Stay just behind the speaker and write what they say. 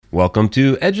Welcome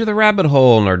to Edge of the Rabbit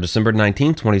Hole in our December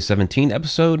 19, 2017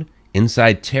 episode,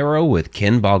 Inside Tarot with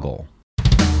Ken Boggle.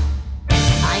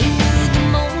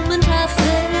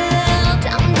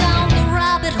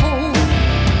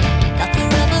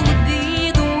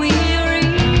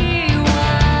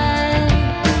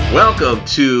 Welcome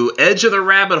to Edge of the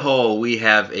Rabbit Hole. We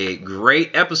have a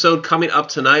great episode coming up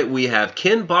tonight. We have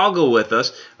Ken Boggle with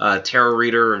us, tarot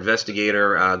reader,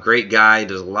 investigator, great guy,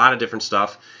 does a lot of different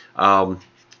stuff.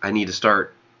 I need to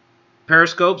start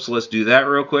Periscope, so let's do that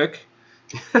real quick.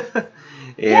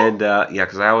 And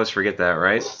because I always forget that,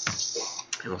 right?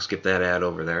 And we'll skip that ad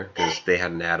over there because they had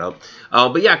an ad up.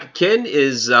 But yeah, Ken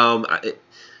is...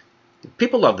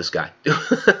 people love this guy.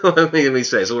 Let me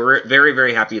say. So we're very,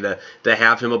 very happy to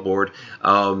have him aboard.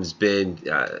 He's been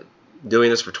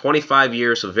doing this for 25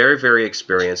 years, so very, very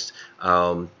experienced.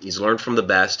 He's learned from the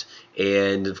best.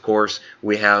 And, of course,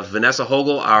 we have Vanessa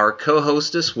Hogel, our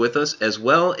co-hostess, with us as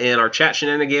well. And our chat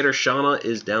shenanigator, Shauna,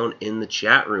 is down in the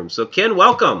chat room. So, Ken,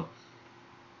 welcome.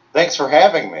 Thanks for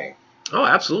having me. Oh,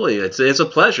 absolutely. It's a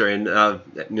pleasure. And,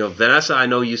 Vanessa, I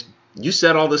know you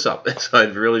set all this up, so I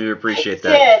really do appreciate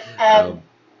that.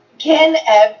 Ken,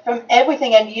 from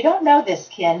everything, and you don't know this,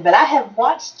 Ken, but I have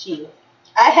watched you.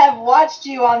 I have watched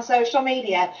you on social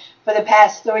media for the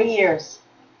past 3 years.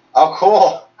 Oh,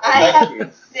 cool. I have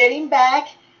been sitting back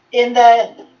in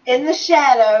the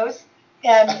shadows,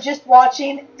 just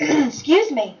watching,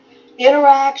 excuse me,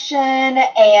 interaction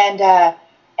and how,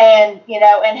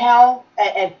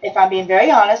 if I'm being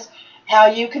very honest, how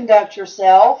you conduct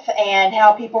yourself and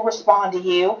how people respond to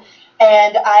you.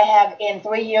 And I have, in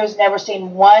 3 years, never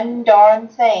seen one darn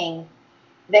thing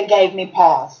that gave me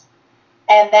pause.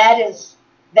 And that is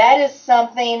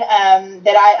something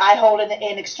that I hold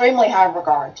in extremely high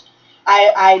regard.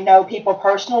 I know people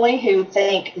personally who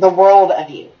think the world of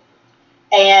you.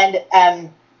 And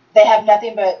they have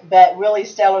nothing but really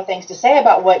stellar things to say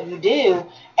about what you do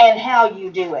and how you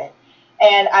do it.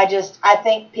 And I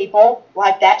think people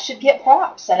like that should get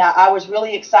props. And I was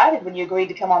really excited when you agreed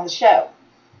to come on the show.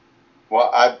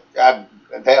 Well,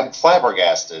 I'm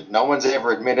flabbergasted. No one's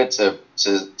ever admitted to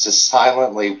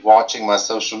silently watching my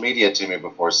social media to me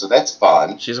before, so that's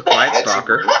fun. She's a quiet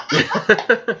stalker.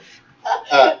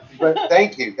 But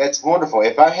thank you. That's wonderful.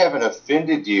 If I haven't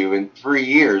offended you in 3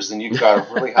 years, then you've got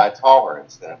a really high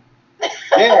tolerance then.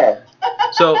 Yeah.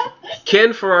 So,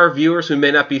 Ken, for our viewers who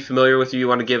may not be familiar with you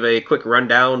want to give a quick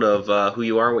rundown of who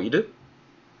you are and what you do?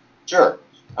 Sure.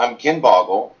 I'm Ken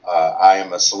Boggle. I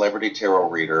am a celebrity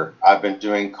tarot reader. I've been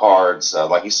doing cards,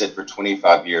 like you said, for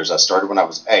 25 years. I started when I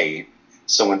was 8.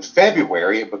 So in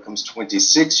February, it becomes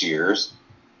 26 years.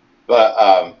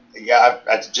 But,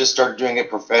 I just started doing it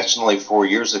professionally 4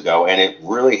 years ago, and it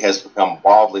really has become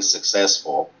wildly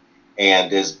successful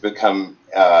and has become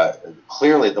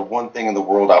clearly the one thing in the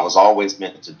world I was always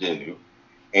meant to do.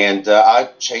 And I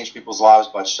change people's lives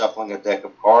by shuffling a deck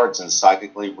of cards and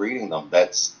psychically reading them.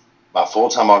 That's my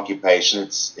full-time occupation.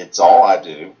 It's all I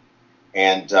do.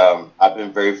 And I've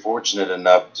been very fortunate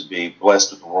enough to be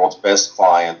blessed with the world's best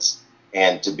clients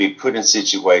and to be put in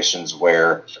situations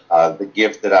where the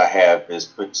gift that I have is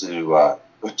put to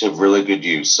really good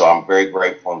use. So I'm very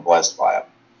grateful and blessed by it.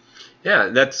 Yeah,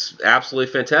 that's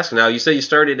absolutely fantastic. Now, you say you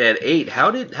started at 8.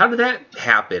 How did that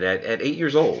happen at 8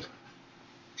 years old?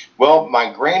 Well,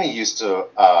 my granny used to...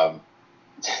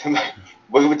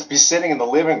 we would be sitting in the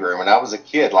living room, and I was a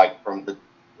kid, like from the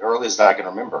earliest I can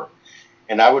remember.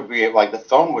 And I would be like, the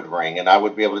phone would ring, and I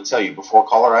would be able to tell you before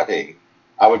caller ID.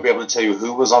 I would be able to tell you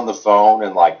who was on the phone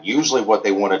and like usually what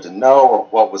they wanted to know or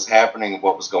what was happening,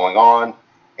 what was going on.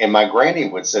 And my granny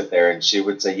would sit there and she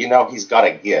would say, he's got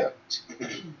a gift.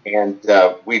 And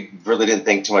we really didn't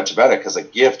think too much about it because a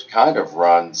gift kind of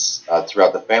runs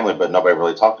throughout the family, but nobody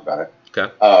really talked about it.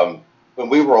 Okay. When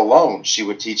we were alone, she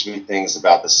would teach me things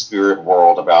about the spirit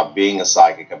world, about being a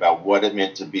psychic, about what it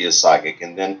meant to be a psychic,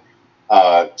 and then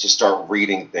to start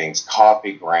reading things,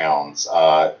 coffee grounds,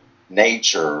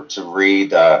 nature, to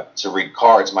read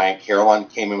cards. My Aunt Caroline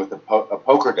came in with a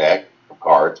poker deck of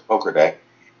cards,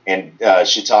 and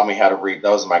she taught me how to read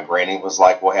those. And my granny was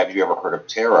like, well, have you ever heard of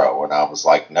tarot? And I was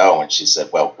like, no. And she said,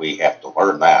 well, we have to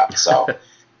learn that. So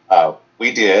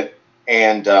we did.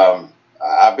 And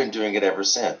I've been doing it ever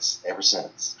since.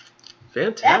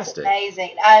 Fantastic. That's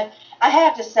amazing. I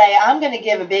have to say, I'm going to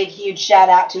give a big, huge shout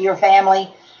out to your family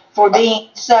for being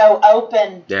so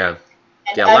open. Yeah.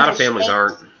 Yeah, a lot of families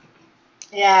aren't.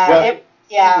 Yeah.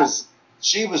 Well,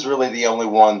 she was really the only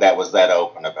one that was that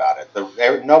open about it.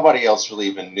 Nobody else really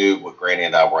even knew what Granny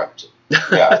and I were up to.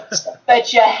 Yeah.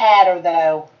 But you had her,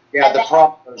 though. Yeah,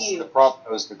 the prop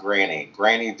goes to Granny.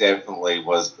 Granny definitely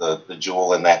was the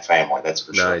jewel in that family, that's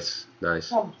for sure. Nice.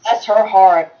 Nice. Oh, bless her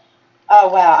heart. Oh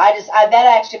wow, that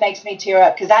actually makes me tear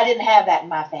up because I didn't have that in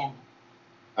my family.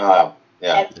 Yeah.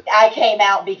 And I came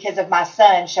out because of my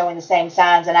son showing the same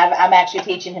signs, and I'm actually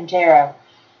teaching him tarot.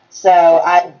 So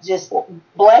I just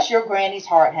bless your granny's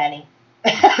heart, honey.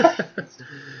 Makes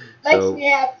So, me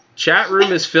happy. chat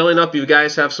room is filling up. You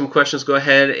guys have some questions, go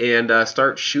ahead and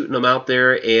start shooting them out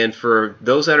there. And for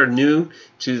those that are new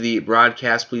to the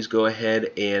broadcast, please go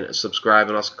ahead and subscribe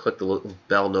and also click the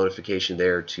bell notification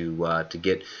there to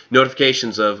get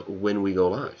notifications of when we go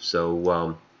live.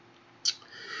 So,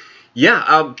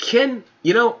 Ken,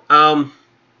 I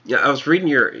was reading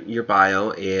your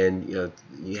bio, and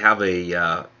you have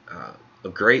a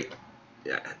great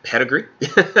pedigree,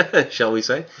 shall we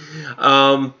say?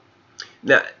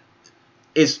 Now,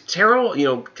 is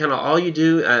tarot, kind of all you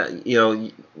do?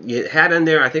 You had in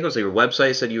there, I think it was your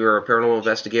website said you were a paranormal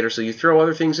investigator. So you throw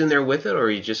other things in there with it,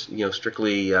 or you just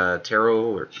strictly tarot,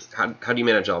 or how do you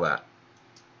manage all that?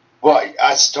 Well,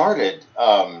 I started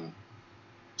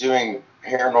doing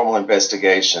paranormal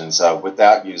investigations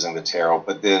without using the tarot,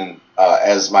 but then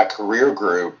as my career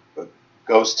grew,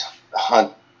 ghost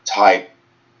hunt type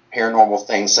paranormal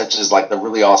things, such as like the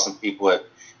really awesome people at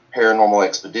Paranormal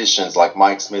Expeditions, like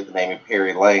Mike Smith and Amy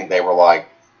Perry Lane, they were like,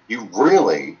 you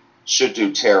really should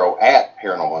do tarot at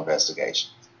Paranormal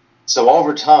Investigations. So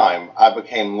over time, I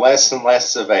became less and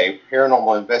less of a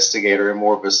paranormal investigator and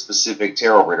more of a specific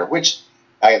tarot reader, which,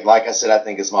 like I said, I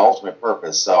think is my ultimate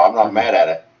purpose, so I'm not mad at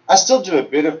it. I still do a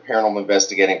bit of paranormal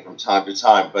investigating from time to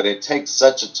time, but it takes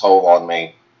such a toll on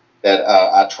me that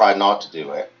I try not to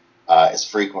do it as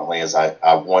frequently as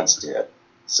I once did.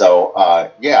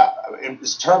 So, in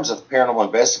terms of paranormal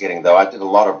investigating, though, I did a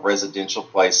lot of residential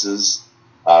places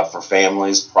for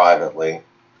families privately.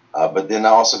 But then I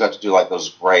also got to do like those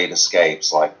great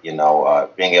escapes, like, being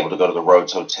able to go to the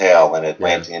Rhodes Hotel in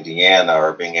Atlanta, Indiana,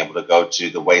 or being able to go to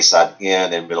the Wayside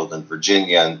Inn in Middleton,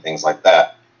 Virginia, and things like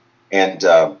that. And,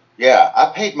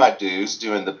 I paid my dues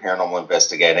doing the paranormal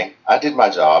investigating. I did my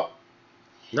job.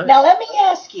 Nice. Now, let me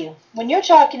ask you, when you're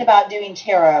talking about doing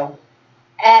tarot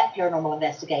at paranormal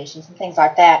investigations and things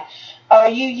like that, are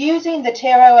you using the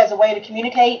tarot as a way to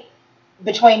communicate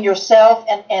between yourself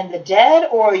and the dead,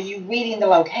 or are you reading the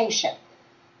location?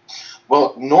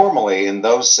 Well, normally in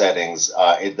those settings,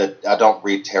 I don't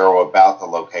read tarot about the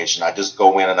location. I just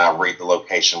go in and I read the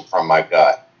location from my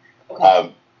gut.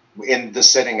 Okay. In the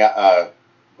setting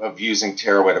of using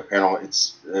tarot at a paranormal,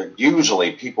 it's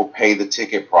usually people pay the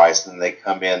ticket price and they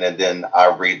come in and then I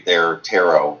read their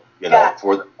tarot,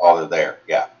 for them while they're there.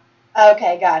 Yeah.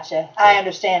 Okay, gotcha. I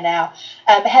understand now.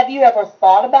 Have you ever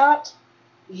thought about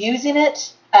using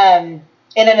it in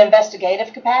an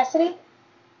investigative capacity?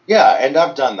 Yeah, and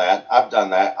I've done that.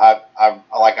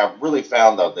 I really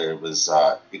found though that it was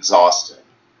exhausting,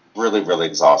 really, really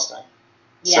exhausting.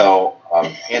 Yeah. So,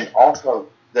 and also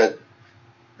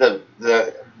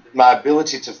my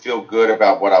ability to feel good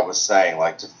about what I was saying,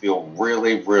 like to feel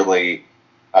really, really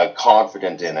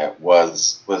confident in it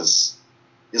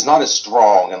is not as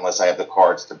strong unless I have the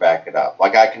cards to back it up.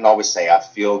 Like I can always say, I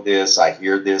feel this, I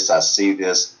hear this, I see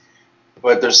this,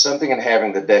 but there's something in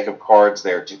having the deck of cards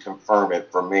there to confirm it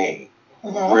for me.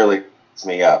 Really picks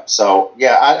me up. So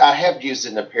yeah, I have used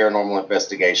it in a paranormal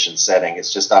investigation setting.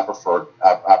 It's just I prefer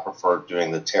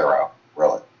doing the tarot,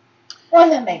 really. Well,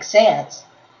 that makes sense.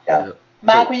 Yeah.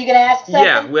 Mike, were you going to ask something?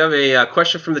 Yeah, we have a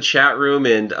question from the chat room,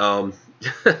 and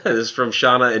this is from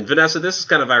Shauna and Vanessa. This is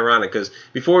kind of ironic because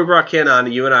before we brought Ken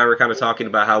on, you and I were kind of talking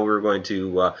about how we were going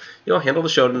to, handle the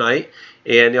show tonight,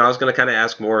 and I was going to kind of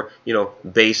ask more,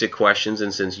 basic questions.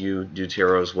 And since you do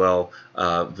tarot as well,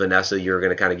 Vanessa, you're going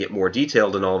to kind of get more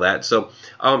detailed and all that. So,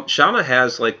 Shauna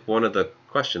has like one of the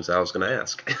questions I was going to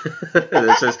ask.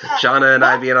 This is Shauna and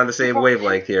I being on the same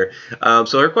wavelength here.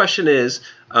 So her question is,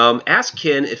 ask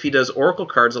Ken if he does oracle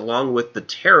cards along with the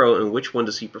tarot, and which one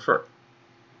does he prefer?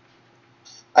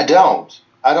 I don't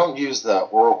use the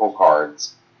oracle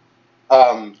cards.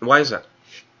 Why is that?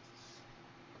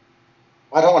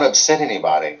 I don't want to upset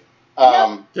anybody.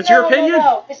 It's your opinion.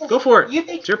 No. Go for it. You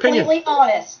be It's your opinion. completely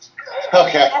honest.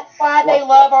 Okay. That's why they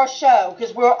love our show,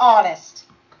 because we're honest.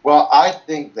 Well, I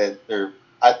think that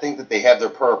they have their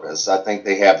purpose. I think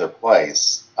they have their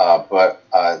place. But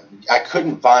I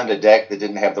couldn't find a deck that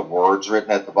didn't have the words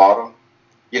written at the bottom.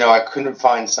 I couldn't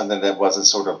find something that wasn't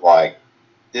sort of like,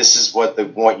 this is what they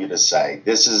want you to say.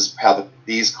 This is how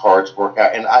these cards work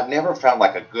out. And I never found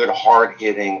like a good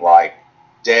hard-hitting like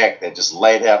deck that just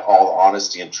laid out all the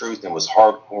honesty and truth and was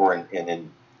hardcore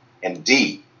and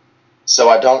deep. So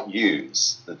I don't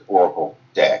use the oracle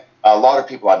deck. A lot of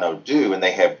people I know do, and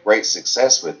they have great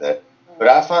success with it. But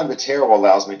I find the tarot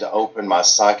allows me to open my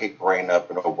psychic brain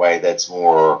up in a way that's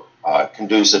more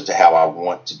conducive to how I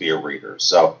want to be a reader.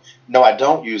 So, no, I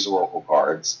don't use oracle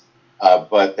cards,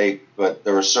 but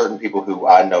there are certain people who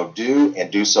I know do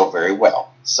and do so very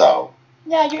well. So.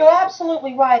 Yeah, you're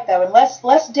absolutely right, though, and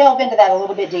let's delve into that a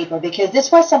little bit deeper, because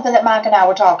this was something that Mike and I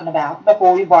were talking about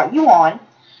before we brought you on.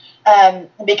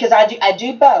 Because I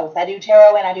do both. I do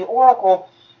tarot and I do oracle,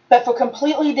 but for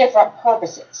completely different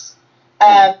purposes.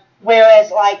 Whereas,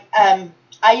 like,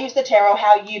 I use the tarot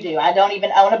how you do. I don't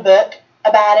even own a book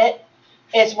about it.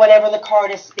 It's whatever the card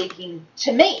is speaking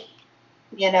to me.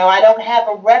 You know, I don't have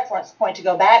a reference point to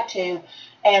go back to.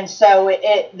 And so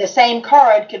the same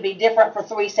card could be different for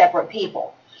 3 separate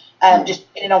people, just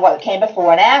depending on what came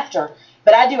before and after.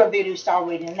 But I do a voodoo style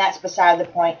reading, and that's beside the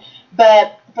point.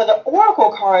 But for the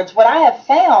oracle cards, what I have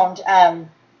found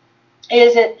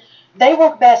is that they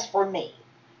work best for me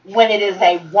when it is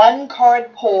a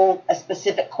 1-card pull, a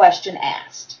specific question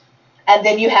asked. And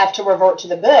then you have to revert to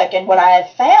the book. And what I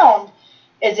have found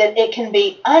is that it can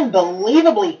be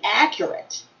unbelievably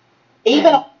accurate,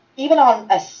 even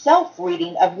on a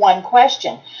self-reading of 1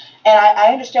 question. And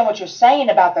I understand what you're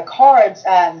saying about the cards.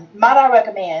 Might I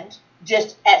recommend,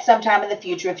 just at some time in the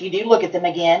future, if you do look at them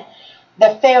again,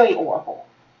 the fairy oracle.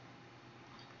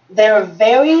 They're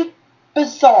very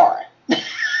bizarre.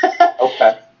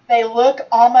 Okay. They look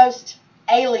almost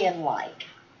alien-like.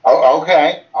 Oh,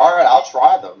 okay. All right. I'll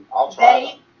try them.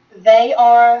 They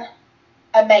are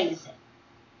amazing.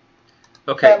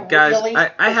 Okay, guys, really,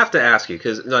 I have to ask you,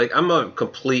 because like I'm a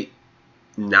complete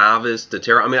novice to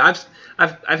tarot. I mean,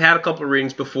 I've had a couple of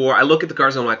readings before. I look at the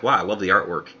cards and I'm like, wow, I love the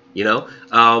artwork. You know.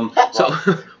 So,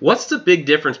 what's the big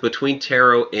difference between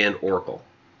tarot and oracle?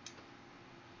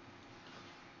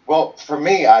 Well, for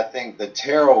me, I think the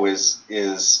tarot is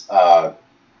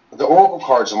the oracle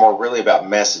cards are more really about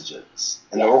messages,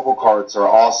 and the oracle cards are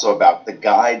also about the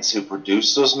guides who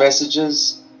produce those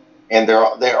messages. And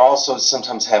they also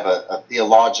sometimes have a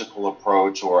theological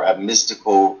approach or a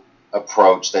mystical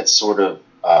approach that's sort of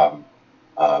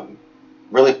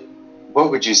really,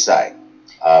 what would you say?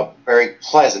 Very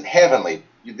pleasant, heavenly,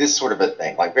 this sort of a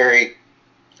thing, like very...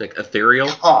 Like ethereal?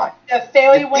 Kind.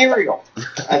 Ethereal,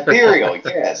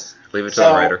 yes. Leave it to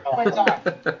the writer.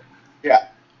 Yeah,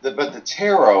 but the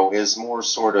tarot is more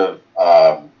sort of,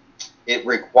 it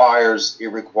requires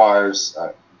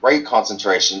great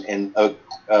concentration and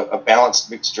a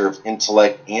balanced mixture of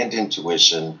intellect and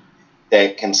intuition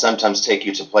that can sometimes take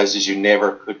you to places you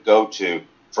never could go to,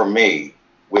 for me,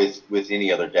 with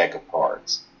any other deck of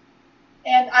cards.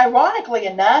 And ironically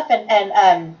enough,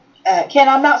 and Ken,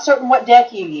 I'm not certain what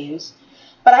deck you use,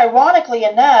 but ironically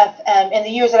enough, in the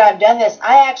years that I've done this,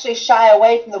 I actually shy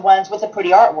away from the ones with the pretty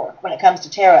artwork when it comes to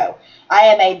tarot. I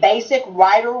am a basic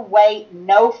rider weight,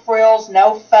 no frills,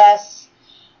 no fuss.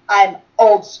 I'm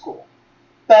old school.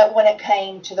 But when it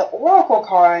came to the oracle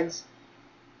cards,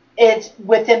 it's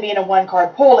with them being a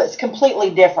 1-card pull, it's completely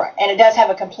different, and it does have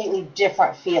a completely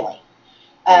different feeling.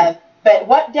 But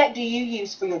what deck do you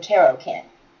use for your tarot, Ken?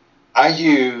 I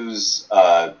use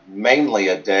mainly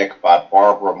a deck by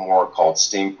Barbara Moore called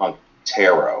Steampunk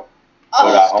Tarot.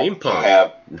 Oh, Steampunk.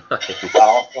 I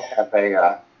also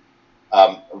have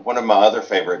one of my other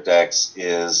favorite decks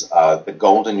is the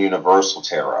Golden Universal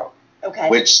Tarot,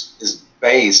 which is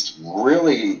based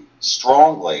really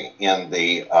strongly in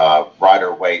the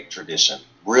Rider-Waite tradition,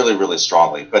 really, really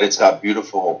strongly. But it's got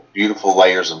beautiful, beautiful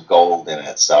layers of gold in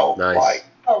it. So, nice.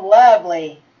 Oh,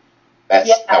 lovely.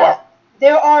 That's how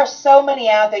there are so many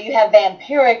out there. You have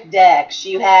vampiric decks.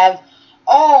 You have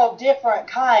all different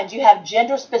kinds. You have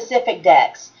gender-specific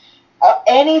decks.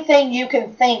 Anything you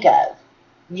can think of,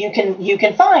 you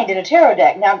can find in a tarot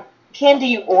deck. Now, Ken, do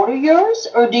you order yours,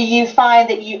 or do you find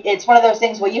that it's one of those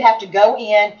things where you have to go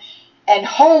in and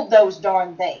hold those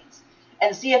darn things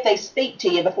and see if they speak to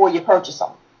you before you purchase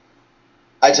them?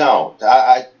 I don't.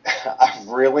 I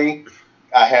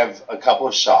have a couple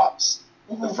of shops.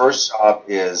 Mm-hmm. The first shop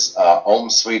is Om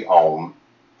Sweet Om,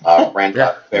 ran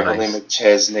by Beverly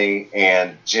McChesney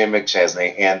and Jim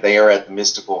McChesney, and they are at the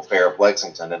Mystical Fair of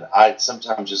Lexington. And I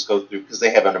sometimes just go through, because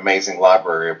they have an amazing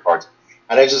library of cards,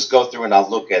 and I just go through and I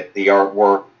look at the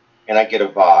artwork and I get a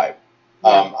vibe.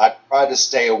 I try to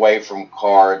stay away from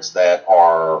cards that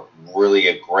are really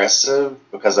aggressive,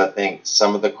 because I think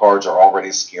some of the cards are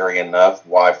already scary enough.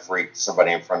 Why freak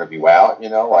somebody in front of you out?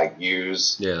 Like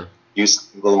use a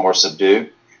little more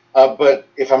subdued. But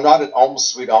if I'm not at Om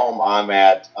Sweet Om, I'm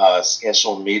at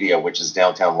Skeshel Media, which is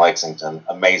downtown Lexington.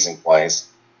 Amazing place.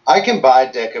 I can buy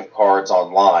a deck of cards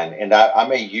online, and I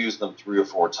may use them 3 or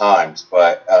 4 times,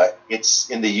 but it's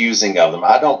in the using of them.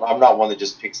 I'm not one that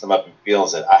just picks them up and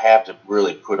feels it. I have to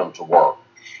really put them to work.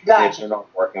 Gotcha. And if they're not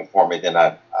working for me, then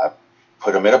I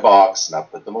put them in a box and I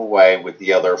put them away with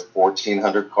the other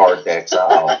 1,400 card decks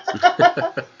I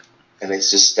own, and they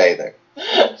just stay there.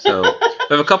 So I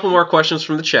have a couple more questions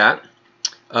from the chat.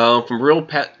 From Real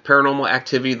Paranormal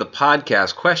Activity, the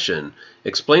podcast question.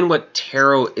 Explain what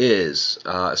tarot is.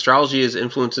 Astrology is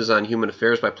influences on human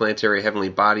affairs by planetary heavenly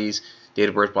bodies, date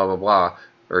of birth, blah, blah, blah,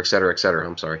 or et cetera, et cetera.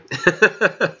 I'm sorry.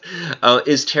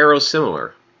 Is tarot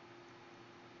similar?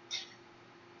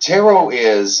 Tarot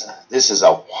this is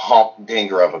a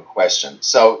humdinger of a question.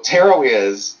 So tarot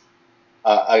is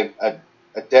a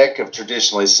deck of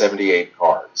traditionally 78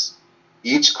 cards.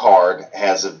 Each card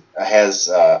has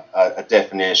a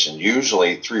definition,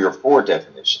 usually 3 or 4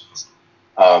 definitions.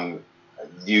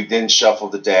 You then shuffle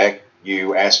the deck,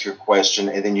 you ask your question,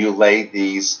 and then you lay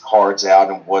these cards out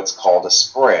in what's called a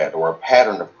spread or a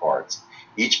pattern of cards.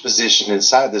 Each position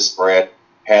inside the spread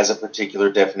has a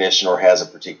particular definition or has a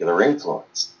particular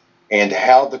influence. And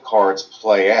how the cards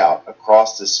play out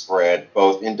across the spread,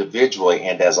 both individually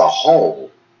and as a whole,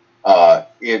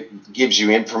 it gives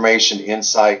you information,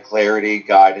 insight, clarity,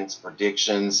 guidance,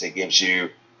 predictions. It gives you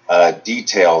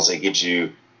details. It gives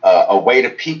you a way to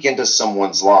peek into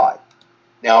someone's life.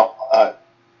 Now,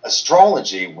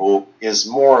 astrology is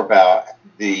more about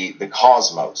the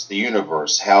cosmos, the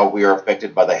universe, how we are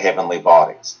affected by the heavenly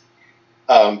bodies.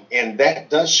 And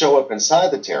that does show up inside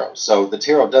the tarot. So the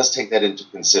tarot does take that into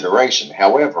consideration.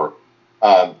 However,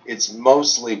 it's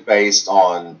mostly based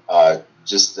on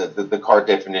just the card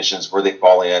definitions, where they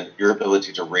fall in, your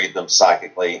ability to read them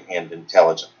psychically and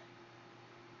intelligently.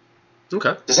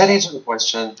 Okay. Does that answer the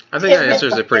question? I think that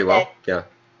answers it pretty well. Yeah.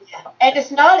 And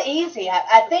it's not easy.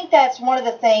 I think that's one of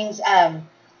the things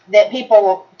that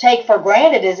people take for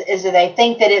granted is that they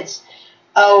think that it's,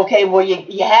 oh, okay, well,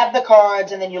 you have the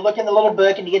cards, and then you look in the little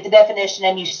book, and you get the definition,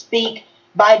 and you speak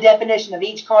by definition of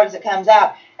each card as it comes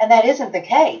out. And that isn't the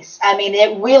case. I mean,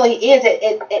 it really is.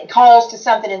 It calls to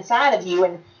something inside of you,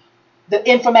 and the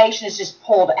information is just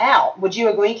pulled out. Would you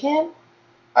agree, Ken?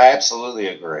 I absolutely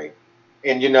agree.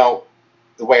 And,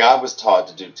 the way I was taught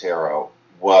to do tarot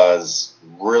was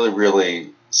really,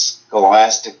 really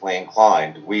scholastically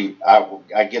inclined.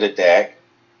 I get a deck,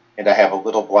 and I have a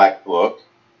little black book,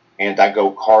 and I go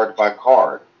card by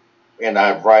card, and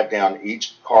I write down,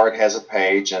 each card has a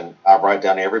page, and I write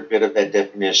down every bit of that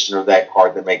definition or that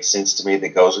card that makes sense to me,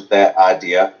 that goes with that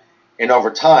idea. And over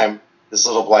time, this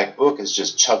little black book is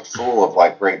just chucked full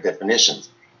of great definitions.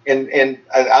 And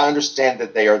I understand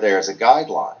that they are there as a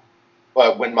guideline.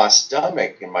 But when my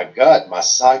stomach and my gut, my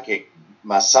psychic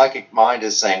mind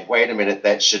is saying, wait a minute,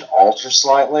 that should alter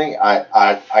slightly,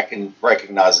 I can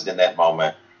recognize it in that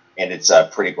moment. And it's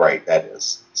pretty great, that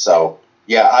is. So,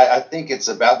 yeah, I think it's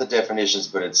about the definitions,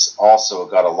 but it's also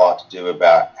got a lot to do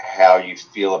about how you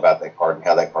feel about that card and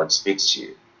how that card speaks to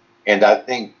you. And I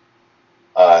think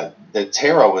the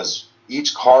tarot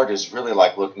each card is really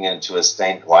like looking into a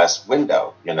stained glass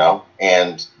window,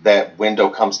 and that window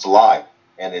comes to life,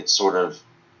 and it's sort of,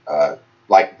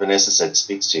 like Vanessa said,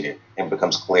 speaks to you and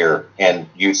becomes clear and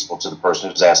useful to the person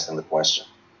who's asking the question.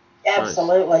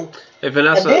 Absolutely. Hey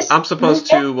Vanessa, I'm supposed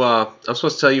to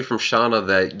tell you from Shauna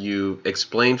that you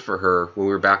explained for her when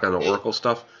we were back on the Oracle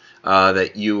stuff,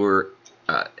 that you were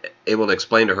able to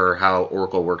explain to her how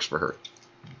Oracle works for her.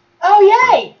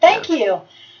 Oh yay! Thank you.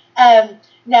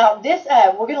 Now this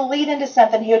we're going to lead into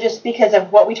something here just because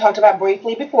of what we talked about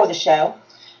briefly before the show,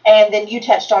 and then you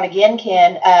touched on again,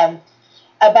 Ken,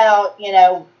 about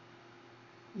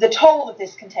the toll that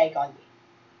this can take on you.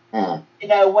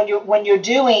 When you're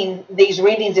doing these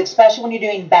readings, especially when you're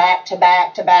doing back to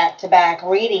back to back to back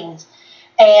readings,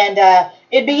 and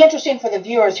it'd be interesting for the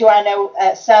viewers who I know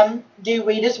some do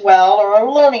read as well or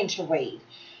are learning to read.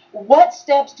 What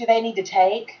steps do they need to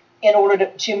take in order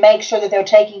to make sure that they're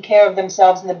taking care of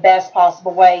themselves in the best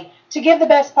possible way to give the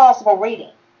best possible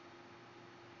reading?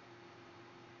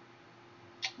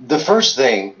 The first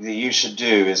thing that you should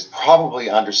do is probably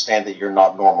understand that you're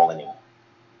not normal anymore.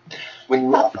 When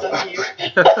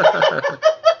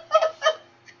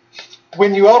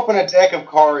you open a deck of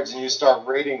cards and you start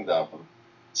reading them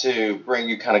to bring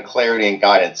you kind of clarity and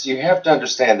guidance, you have to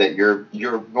understand that your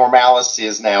normalcy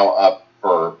is now up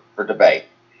for debate,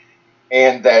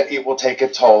 and that it will take a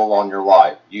toll on your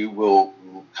life. You will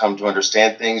come to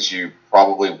understand things you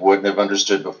probably wouldn't have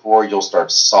understood before. You'll start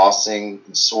saucing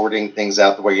and sorting things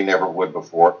out the way you never would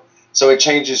before. So it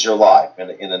changes your life in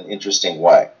an interesting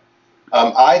way.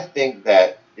 I think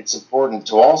that it's important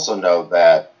to also know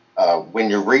that when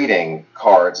you're reading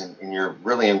cards and you're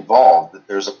really involved, that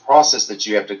there's a process that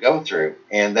you have to go through,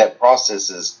 and that process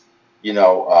is,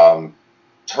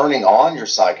 turning on your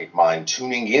psychic mind,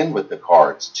 tuning in with the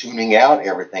cards, tuning out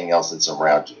everything else that's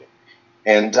around you,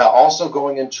 and also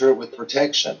going into it with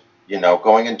protection.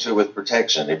 Going into it with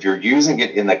protection. If you're using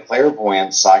it in the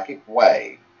clairvoyant psychic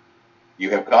way,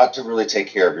 you have got to really take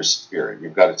care of your spirit.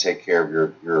 You've got to take care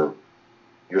of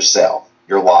yourself,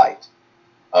 your light.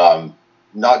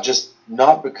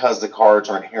 Not because the cards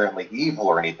are inherently evil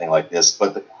or anything like this,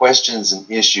 but the questions and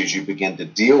issues you begin to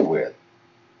deal with,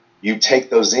 you take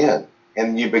those in,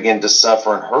 and you begin to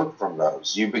suffer and hurt from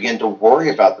those. You begin to worry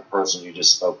about the person you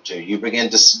just spoke to.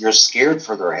 You're scared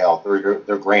for their health, or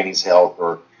their granny's health,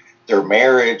 or their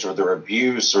marriage, or their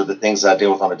abuse, or the things I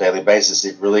deal with on a daily basis.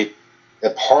 A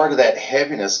part of that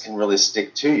heaviness can really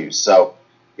stick to you. So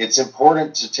it's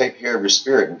important to take care of your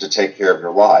spirit and to take care of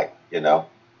your light. You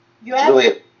it's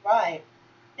really right.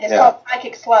 It's called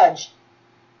psychic sludge.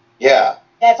 Yeah.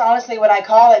 That's honestly what I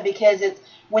call it, because it's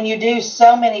when you do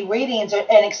so many readings,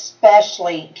 and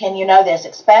especially, can you know this,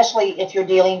 especially if you're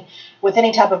dealing with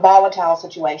any type of volatile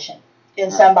situation in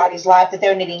somebody's life that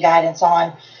they're needing guidance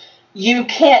on, you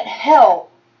can't help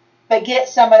but get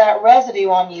some of that residue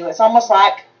on you. It's almost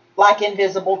like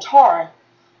invisible tar.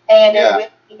 And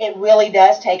it really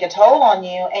does take a toll on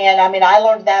you. And I mean, I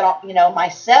learned that,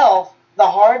 myself the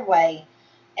hard way.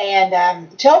 And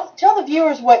tell the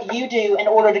viewers what you do in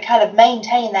order to kind of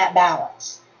maintain that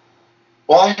balance.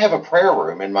 Well, I have a prayer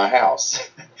room in my house.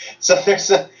 So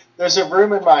there's a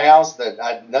room in my house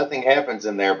that nothing happens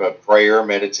in there but prayer,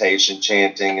 meditation,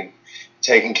 chanting, and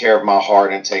taking care of my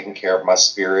heart and taking care of my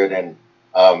spirit, and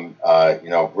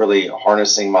really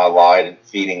harnessing my light and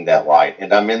feeding that light.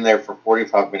 And I'm in there for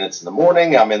 45 minutes in the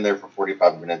morning. I'm in there for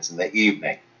 45 minutes in the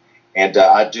evening. And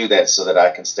I do that so that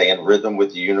I can stay in rhythm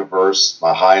with the universe,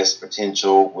 my highest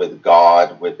potential, with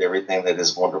God, with everything that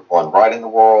is wonderful and right in the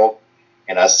world.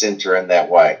 And I center in that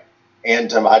way.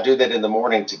 And I do that in the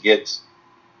morning to get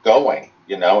going,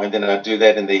 and then I do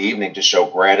that in the evening to show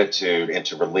gratitude and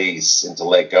to release and to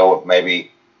let go of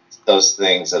maybe those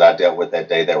things that I dealt with that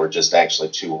day that were just actually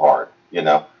too hard,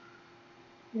 And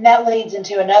that leads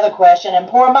into another question. And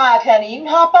poor Mike, honey, you can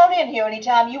hop on in here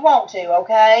anytime you want to,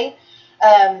 okay?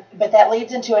 But that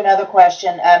leads into another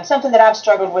question, something that I've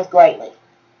struggled with greatly.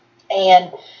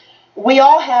 And we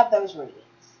all have those readings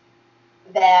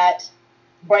that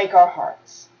break our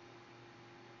hearts.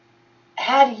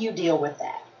 How do you deal with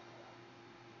that?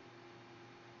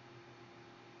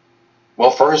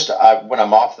 Well, first, when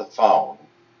I'm off the phone,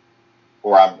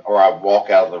 or I walk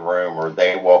out of the room, or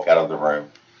they walk out of the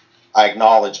room, I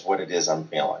acknowledge what it is I'm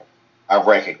feeling. I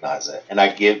recognize it, and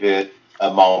I give it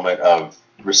a moment of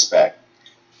respect.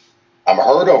 I'm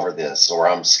hurt over this, or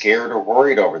I'm scared or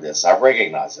worried over this. I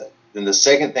recognize it. Then the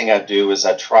second thing I do is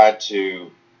I try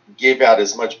to give out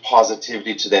as much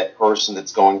positivity to that person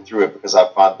that's going through it, because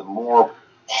I find the more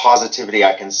positivity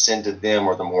I can send to them,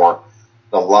 or the more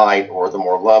the light or the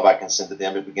more love I can send to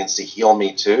them, it begins to heal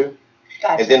me too.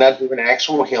 Gotcha. And then I do an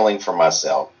actual healing for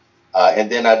myself, and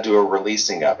then I do a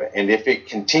releasing of it. And if it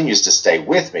continues to stay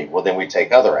with me, well, then we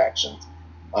take other actions,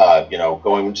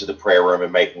 going into the prayer room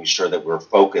and making sure that we're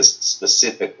focused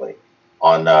specifically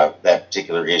on that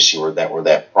particular issue or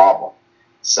that problem.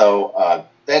 So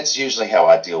that's usually how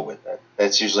I deal with it.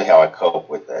 That's usually how I cope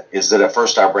with it, is that at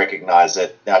first I recognize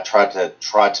it, then I try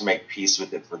to make peace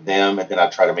with it for them, and then I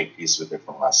try to make peace with it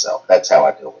for myself. That's how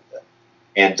I deal with it.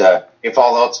 And if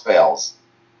all else fails,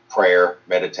 prayer,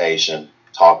 meditation,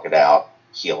 talk it out,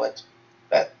 heal it.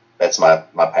 That's my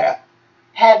path.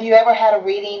 Have you ever had a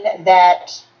reading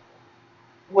that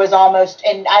was almost,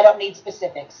 and I don't need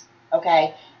specifics,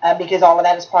 okay, because all of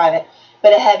that is private,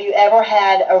 but have you ever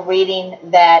had a reading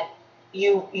that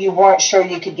you weren't sure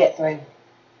you could get through?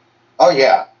 Oh,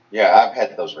 yeah. Yeah, I've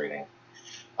had those readings.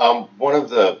 One of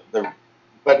the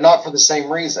but not for the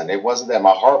same reason. It wasn't that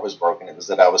my heart was broken. It was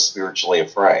that I was spiritually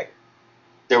afraid.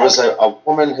 There was a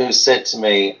woman who said to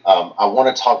me, I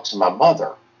want to talk to my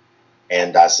mother.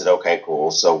 And I said, okay, cool.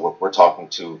 So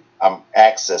I'm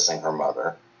accessing her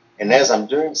mother. And as I'm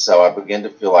doing so, I begin to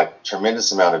feel like a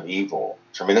tremendous amount of evil,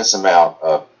 tremendous amount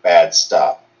of bad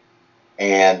stuff.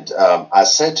 And I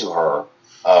said to her,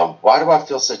 why do I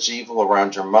feel such evil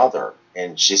around your mother?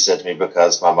 And she said to me,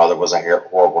 because my mother was a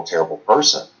horrible, terrible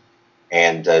person.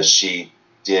 And she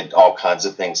did all kinds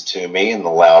of things to me and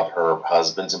allowed her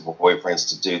husbands and boyfriends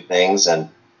to do things. And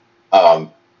I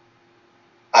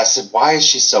said, why is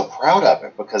she so proud of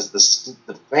it? Because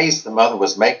the face the mother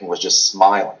was making was just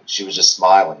smiling. She was just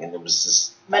smiling. And it was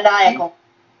this... Maniacal.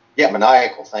 Yeah,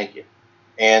 maniacal. Thank you.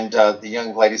 And the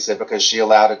young lady said because she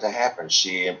allowed it to happen.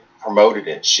 She promoted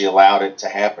it. She allowed it to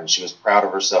happen. She was proud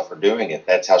of herself for doing it.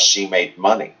 That's how she made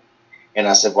money. And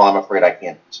I said, well, I'm afraid I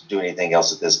can't do anything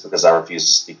else with this because I refuse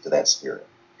to speak to that spirit.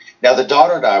 Now, the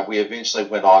daughter and I, we eventually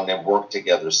went on and worked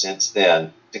together since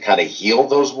then to kind of heal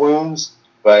those wounds.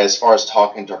 But as far as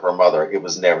talking to her mother, it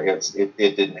was never, it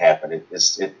didn't happen. It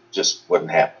just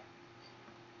wouldn't happen.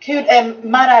 And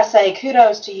might I say,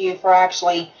 kudos to you for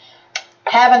actually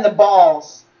having the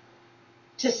balls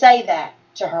to say that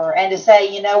to her and to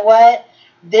say, you know what,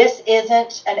 this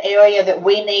isn't an area that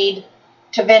we need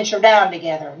to venture down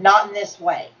together, not in this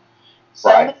way. So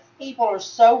many people are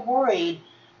so worried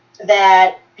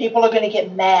that people are going to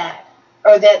get mad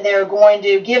or that they're going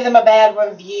to give them a bad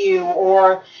review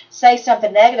or say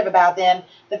something negative about them,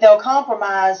 that they'll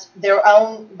compromise their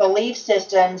own belief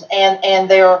systems and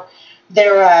their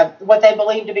what they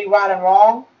believe to be right and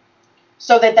wrong,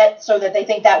 so that they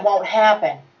think that won't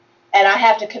happen. And I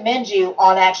have to commend you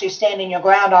on actually standing your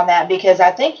ground on that, because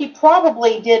I think you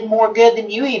probably did more good than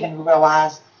you even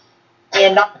realize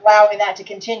in not allowing that to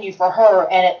continue for her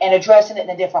and addressing it in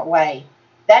a different way.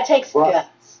 That takes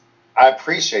guts. I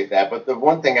appreciate that, but the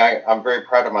one thing I'm very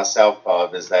proud of myself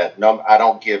of is that I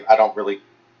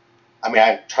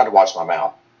try to watch my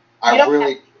mouth. I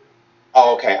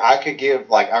could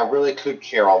give, I really could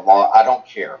care a lot. I don't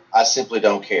care. I simply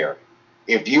don't care.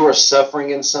 If you are suffering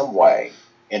in some way,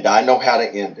 and I know how to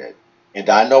end it, and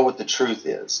I know what the truth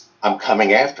is, I'm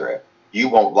coming after it. You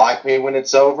won't like me when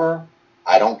it's over.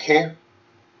 I don't care.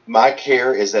 My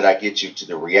care is that I get you to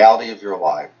the reality of your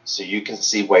life so you can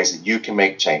see ways that you can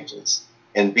make changes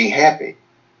and be happy.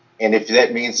 And if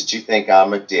that means that you think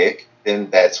I'm a dick, then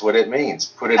that's what it means.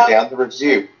 Put it down the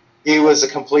review. He was a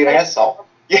complete asshole.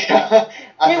 Yeah.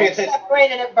 We were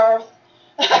separated at birth.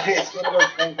 It's one of those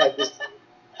things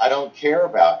I don't care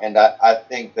about. And I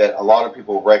think that a lot of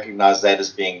people recognize that as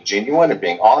being genuine and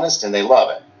being honest, and they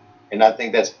love it. And I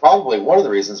think that's probably one of the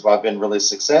reasons why I've been really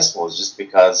successful, is just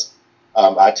because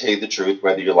I tell you the truth,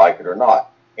 whether you like it or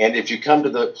not. And if you come to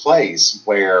the place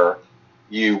where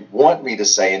you want me to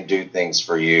say and do things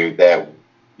for you that,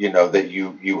 that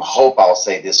you hope I'll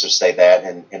say this or say that,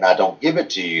 and I don't give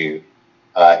it to you,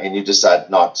 and you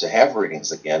decide not to have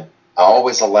readings again, I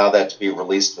always allow that to be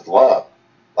released with love.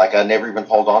 Like, I never even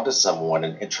hold on to someone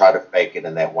and try to fake it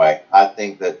in that way. I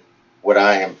think that what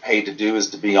I am paid to do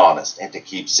is to be honest and to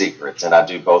keep secrets, and I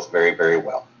do both very, very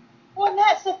well. Well, and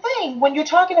that's the thing. When you're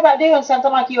talking about doing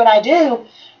something like you and I do,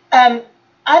 I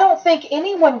don't think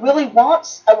anyone really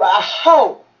wants, I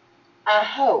hope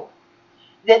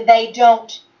that they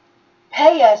don't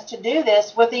pay us to do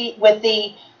this with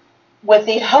the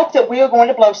hope that we are going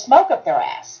to blow smoke up their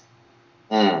ass.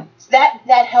 Mm.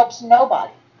 That helps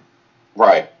nobody.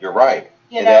 Right, you're right.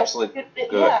 Absolutely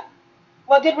good. Yeah.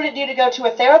 What good would it do to go to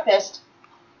a therapist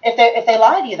if they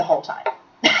lie to you the whole time?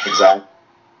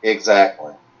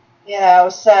 Exactly.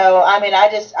 So I mean,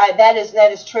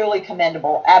 that is truly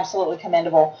commendable, absolutely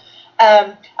commendable.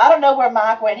 I don't know where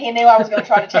Mike went. He knew I was going to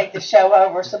try to take the show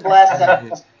over, so bless him.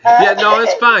 No,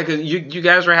 it's fine, because you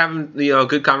guys were having a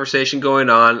good conversation going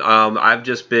on. I've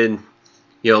just been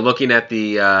looking at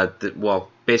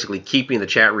basically keeping the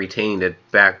chat retained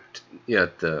back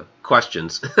the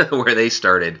questions where they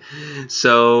started.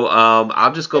 So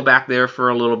I'll just go back there for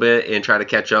a little bit and try to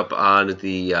catch up on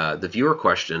the viewer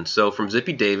questions. So from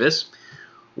Zippy Davis,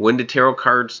 when did tarot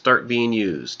cards start being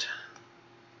used?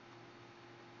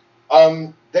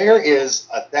 There is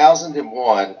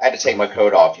 1,001. I had to take my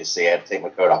coat off, you see. I had to take my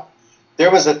coat off. There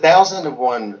was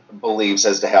 1,001 beliefs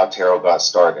as to how tarot got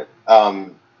started.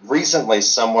 Recently,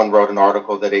 someone wrote an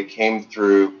article that it came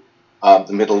through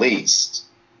the Middle East,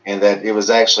 and that it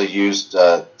was actually used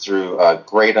through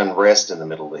great unrest in the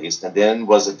Middle East, and then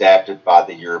was adapted by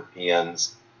the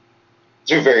Europeans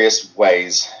through various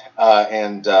ways,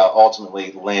 and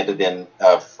ultimately landed in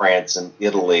France and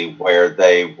Italy, where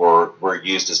they were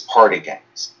used as party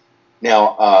games.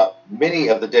 Now, many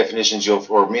of the definitions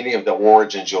many of the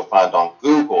origins you'll find on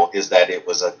Google is that it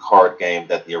was a card game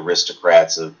that the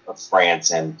aristocrats of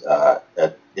France and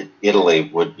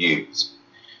Italy would use.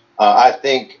 I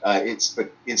think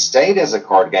it stayed as a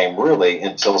card game really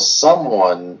until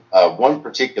someone, one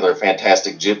particular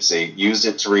fantastic gypsy, used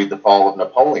it to read the fall of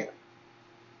Napoleon.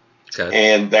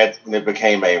 Okay. And that it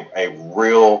became a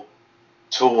real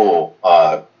tool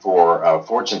for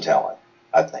fortune telling,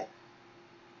 I think.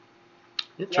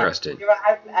 Interesting. Yeah,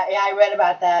 I read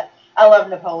about that. I love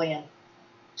Napoleon.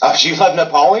 Oh, you love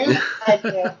Napoleon? I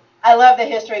do. I love the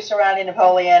history surrounding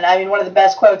Napoleon. I mean, one of the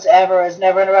best quotes ever is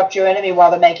 "Never interrupt your enemy while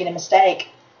they're making a mistake."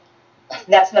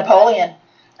 That's Napoleon.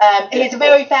 He's a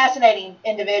very fascinating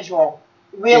individual.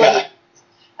 Really.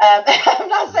 I'm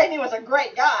not saying he was a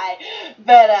great guy,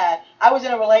 but I was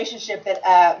in a relationship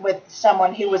that with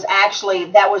someone who was actually,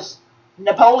 that was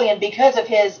Napoleon because of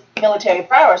his military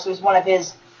prowess. Was one of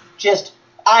his just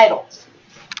idols.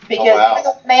 Because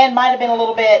the man might have been a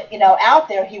little bit, out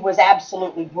there, he was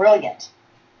absolutely brilliant.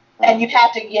 And you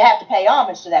have to pay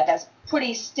homage to that. That's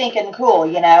pretty stinking cool,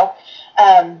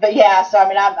 But yeah, so I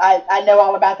mean, I know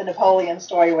all about the Napoleon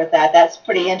story with that. That's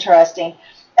pretty interesting.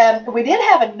 We did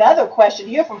have another question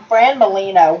here from Fran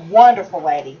Molina, wonderful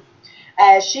lady.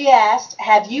 She asked,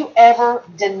 have you ever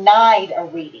denied a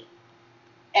reading?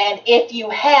 And if you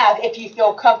have, if you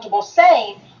feel comfortable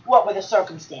saying, what were the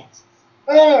circumstances?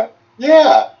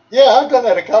 Yeah, I've done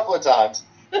that a couple of times.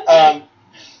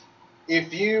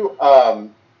 If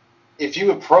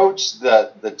you approach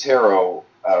the tarot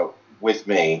with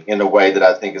me in a way that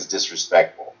I think is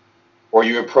disrespectful, or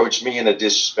you approach me in a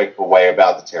disrespectful way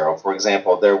about the tarot. For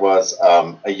example, there was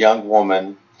a young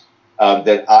woman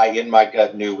that I, in my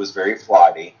gut, knew was very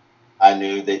flighty. I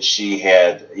knew that she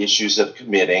had issues of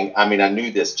committing. I mean, I knew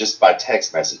this just by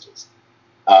text messages.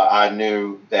 I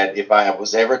knew that if I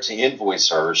was ever to invoice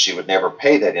her, she would never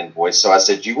pay that invoice. So I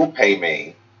said, you will pay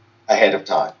me ahead of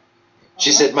time.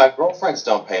 She said, my girlfriends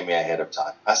don't pay me ahead of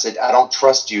time. I said, I don't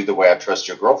trust you the way I trust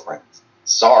your girlfriends.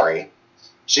 Sorry.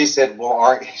 She said,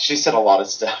 she said a lot of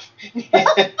stuff.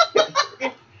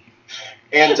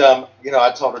 And,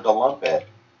 I told her to lump it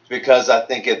because I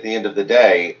think at the end of the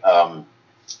day,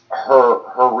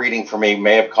 her reading for me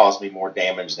may have caused me more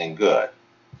damage than good.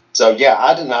 So yeah,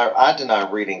 I deny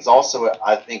readings. Also,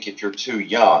 I think if you're too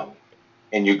young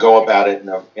and you go about it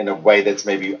in a way that's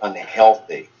maybe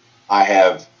unhealthy,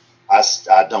 I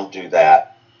don't do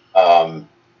that.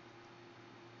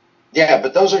 Yeah,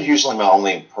 but those are usually my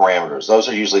only parameters. Those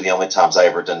are usually the only times I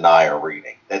ever deny a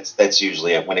reading. That's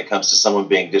usually it when it comes to someone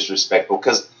being disrespectful,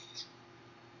 because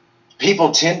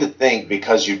people tend to think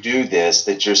because you do this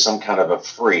that you're some kind of a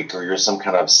freak, or you're some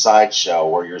kind of sideshow,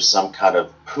 or you're some kind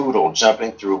of poodle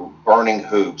jumping through burning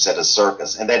hoops at a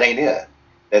circus, and that ain't it.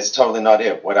 That's totally not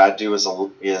it. What I do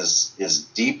is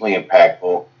deeply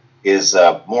impactful, is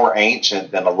more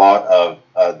ancient than a lot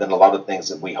of things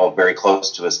that we hold very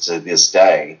close to us to this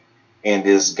day, and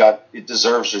it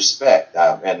deserves respect.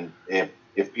 And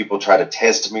if people try to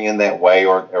test me in that way,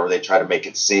 or they try to make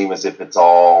it seem as if it's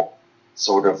all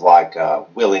sort of like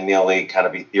willy-nilly kind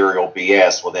of ethereal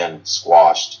BS, well then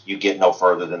squashed. You get no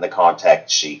further than the contact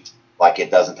sheet. Like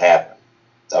it doesn't happen.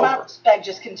 It's over. My respect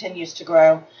just continues to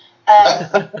grow.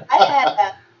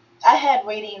 I had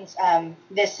readings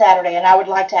this Saturday, and I would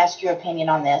like to ask your opinion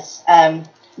on this.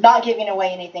 Not giving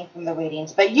away anything from the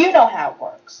readings, but you know how it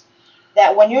works.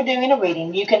 That when you're doing a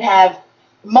reading, you can have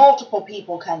multiple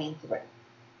people coming through.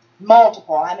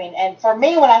 Multiple. I mean, and for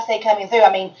me, when I say coming through,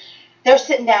 I mean, they're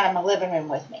sitting down in my living room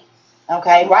with me,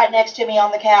 okay, right next to me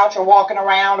on the couch or walking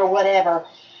around or whatever.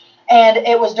 And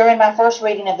it was during my first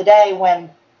reading of the day when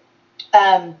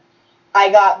I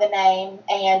got the name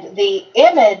and the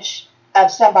image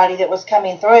of somebody that was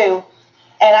coming through,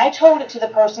 and I told it to the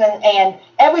person, and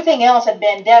everything else had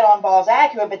been dead on balls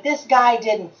accurate, but this guy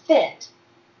didn't fit,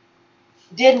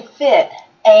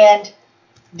 and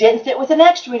didn't fit with the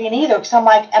next reading either, because I'm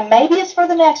like, maybe it's for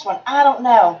the next one, I don't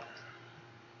know.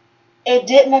 It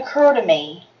didn't occur to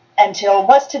me until,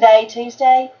 what's today,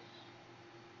 Tuesday?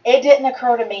 It didn't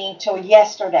occur to me till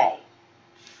yesterday,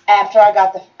 after I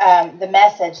got the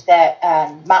message that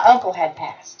my uncle had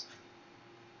passed.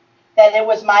 That it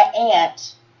was my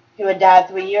aunt who had died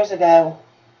 3 years ago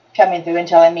coming through and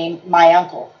telling me my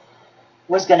uncle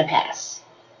was going to pass.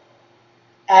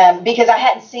 Because I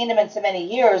hadn't seen him in so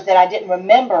many years that I didn't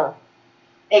remember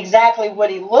exactly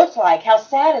what he looked like. How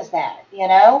sad is that,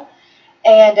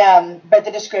 And but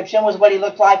the description was what he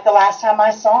looked like the last time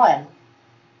I saw him.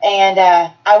 And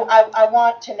I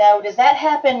want to know, does that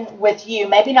happen with you?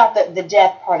 Maybe not the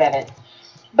death part of it,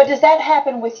 but does that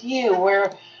happen with you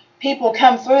where people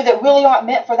come through that really aren't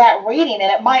meant for that reading,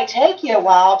 and it might take you a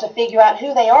while to figure out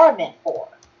who they are meant for?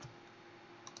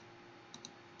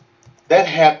 That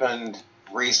happened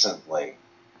recently.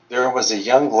 There was a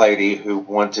young lady who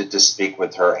wanted to speak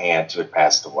with her aunt who had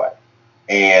passed away.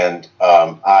 And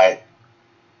I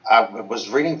was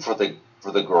reading for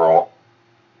the girl,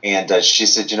 and she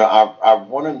said, I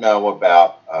want to know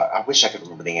about, I wish I could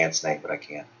remember the aunt's name, but I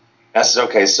can't. And I said,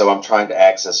 okay, so I'm trying to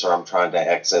access her. I'm trying to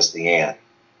access the aunt.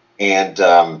 And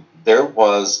there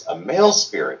was a male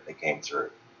spirit that came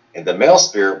through. And the male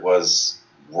spirit was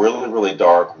really, really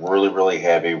dark, really, really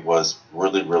heavy, was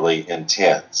really, really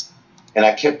intense. And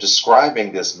I kept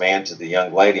describing this man to the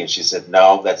young lady, and she said,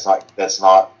 no, that's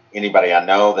not anybody I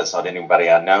know. That's not anybody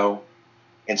I know.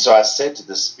 And so I said to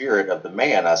the spirit of the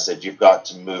man, I said, you've got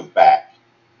to move back.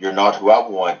 You're not who I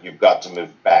want. You've got to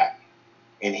move back.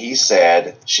 And he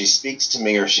said, she speaks to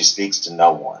me or she speaks to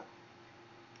no one.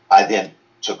 I then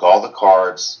took all the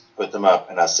cards, put them up,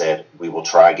 and I said, we will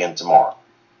try again tomorrow.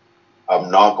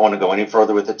 I'm not going to go any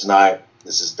further with it tonight.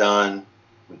 This is done.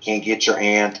 We can't get your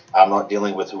aunt. I'm not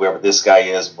dealing with whoever this guy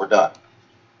is. We're done.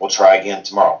 We'll try again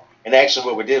tomorrow. And actually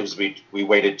what we did was we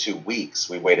waited 2 weeks.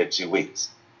 We waited 2 weeks.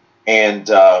 And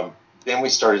then we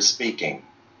started speaking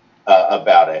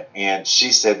about it. And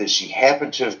she said that she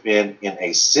happened to have been in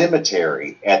a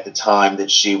cemetery at the time that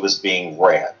she was being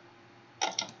read.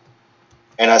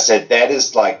 And I said, that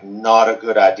is like not a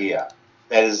good idea.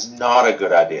 That is not a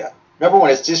good idea. Number one,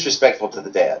 it's disrespectful to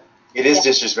the dead. It is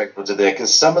disrespectful to the dead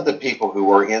because some of the people who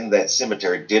were in that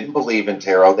cemetery didn't believe in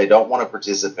tarot. They don't want to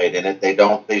participate in it.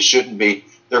 They shouldn't be.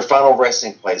 Their final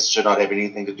resting place should not have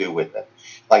anything to do with it.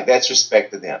 Like, that's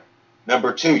respect to them.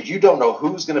 Number two, you don't know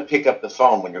who's going to pick up the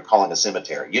phone when you're calling a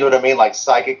cemetery. You know what I mean? Like,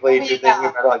 psychically, if you're thinking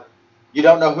about it, like, you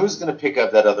don't know who's going to pick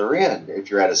up that other end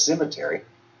if you're at a cemetery.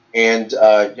 And,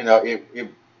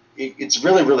 it's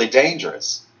really, really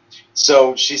dangerous.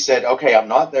 So she said, okay, I'm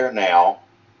not there now.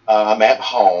 I'm at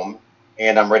home,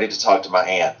 and I'm ready to talk to my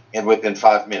aunt. And within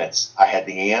 5 minutes, I had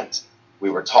the aunt. We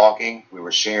were talking. We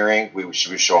were sharing.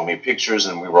 She was showing me pictures,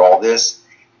 and we were all this.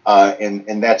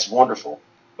 And that's wonderful.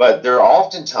 But there are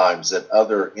often times that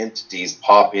other entities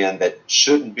pop in that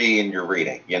shouldn't be in your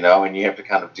reading, and you have to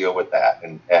kind of deal with that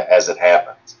and as it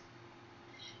happens.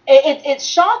 It's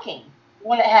shocking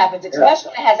when it happens,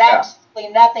 especially when it has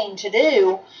absolutely nothing to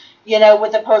do,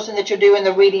 with the person that you're doing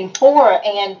the reading for.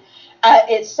 And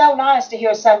it's so nice to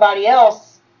hear somebody else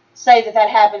say that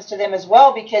happens to them as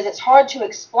well, because it's hard to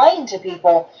explain to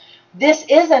people. This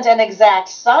isn't an exact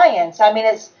science. I mean,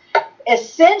 it's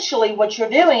essentially what you're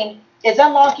doing is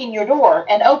unlocking your door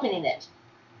and opening it.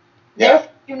 Yeah.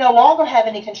 Therefore, you no longer have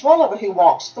any control over who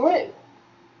walks through.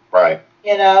 Right.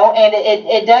 And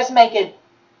it does make it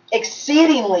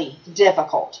exceedingly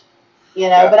difficult.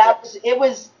 But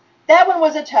that one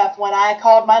was a tough one. I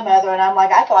called my mother, and I'm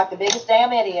like, I feel like the biggest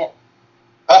damn idiot.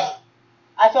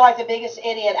 I feel like the biggest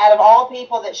idiot out of all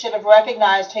people that should have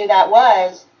recognized who that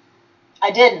was. I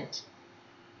didn't.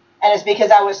 And it's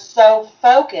because I was so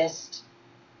focused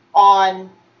on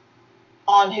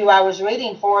who I was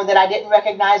reading for that I didn't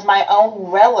recognize my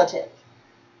own relative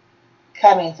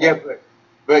coming through. Yeah,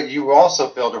 but you also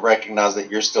fail to recognize that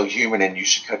you're still human and you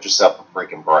should cut yourself a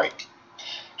freaking break.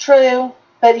 True,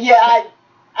 but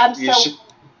I'm so.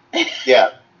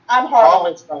 Yeah. I'm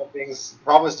hard.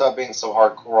 Probably stop being so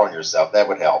hardcore on yourself. That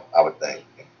would help, I would think.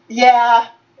 Yeah,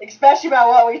 especially about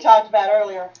what we talked about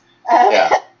earlier. Yeah.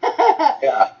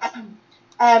 Yeah.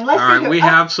 All right, we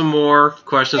have some more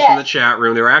questions from the chat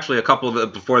room. There were actually a couple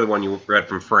before the one you read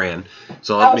from Fran.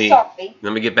 So let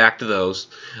me get back to those.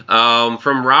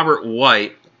 From Robert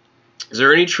White, is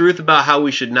there any truth about how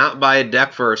we should not buy a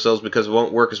deck for ourselves because it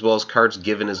won't work as well as cards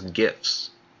given as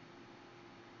gifts?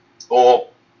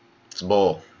 Bull. It's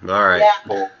bull. All right. Yeah.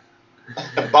 Bull.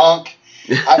 Bonk.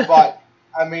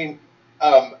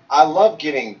 I love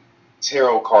getting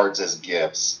tarot cards as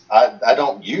gifts. I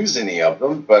don't use any of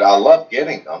them, but I love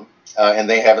getting them. And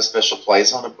they have a special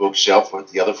place on a bookshelf with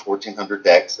the other 1,400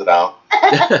 decks that I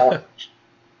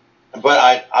But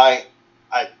I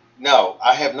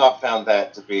have not found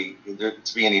that to be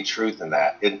any truth in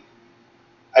that. If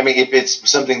it's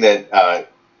something that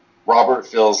Robert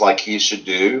feels like he should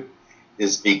do,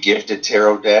 is be gifted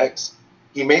tarot decks.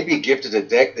 He may be gifted a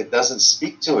deck that doesn't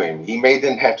speak to him. He may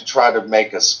then have to try to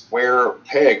make a square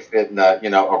peg fit in a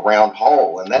round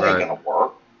hole, and that ain't going to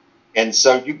work. And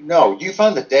so you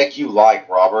find the deck you like,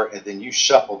 Robert, and then you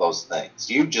shuffle those things.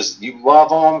 You love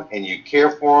them, and you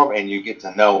care for them, and you get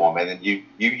to know them, and then you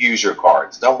use your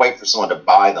cards. Don't wait for someone to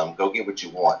buy them. Go get what you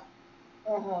want.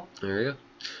 Mm-hmm. There you go.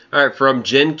 All right, from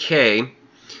Jen K.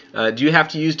 Do you have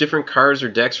to use different cards or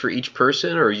decks for each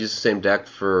person, or use the same deck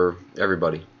for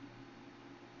everybody?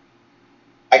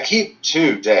 I keep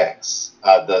 2 decks,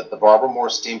 the Barbara Moore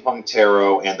Steampunk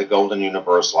Tarot and the Golden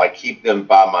Universal. I keep them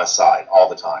by my side all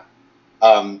the time.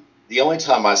 The only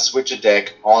time I switch a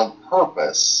deck on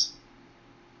purpose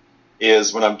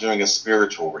is when I'm doing a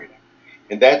spiritual reading.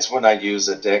 And that's when I use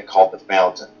a deck called the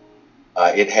Fountain.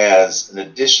 It has an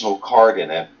additional card in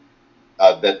it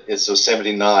that is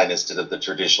 79 instead of the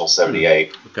traditional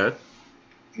 78. Okay.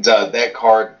 And, that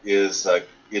card is,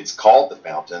 it's called the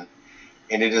Fountain.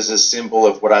 And it is a symbol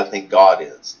of what I think God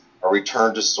is, a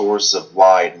return to source of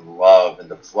light and love and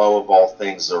the flow of all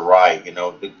things that are right,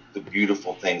 the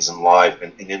beautiful things in life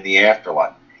and in the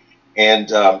afterlife. And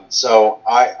so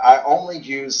I only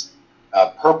use,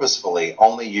 purposefully,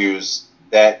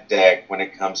 that deck when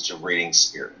it comes to reading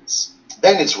spirits.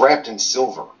 Then it's wrapped in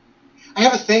silver. I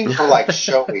have a thing for like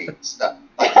showy stuff,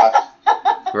 like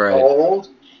gold,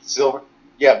 silver.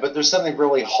 Yeah, but there's something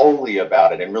really holy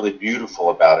about it and really beautiful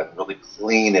about it and really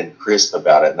clean and crisp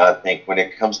about it. And I think when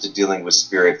it comes to dealing with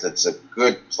spirits, it's a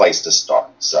good place to start.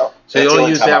 So you only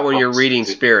use that when you're reading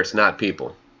spirits, not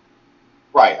people.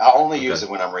 Right. I only use it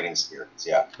when I'm reading spirits,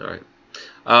 yeah. All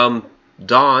right.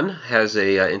 Dawn has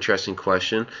a interesting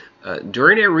question.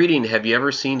 During a reading, have you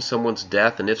ever seen someone's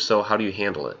death? And if so, how do you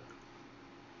handle it?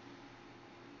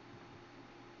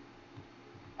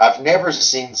 I've never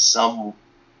seen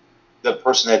the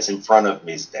person that's in front of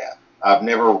me's death. I've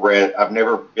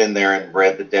never been there and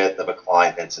read the death of a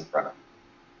client that's in front of me.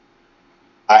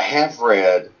 I have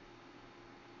read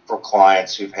for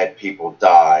clients who've had people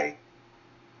die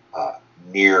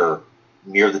near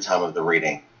the time of the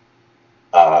reading.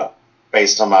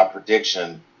 Based on my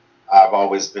prediction, I've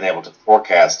always been able to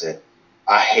forecast it.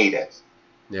 I hate it.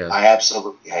 Yeah. I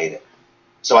absolutely hate it.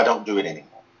 So I don't do it anymore.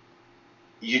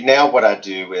 Now what I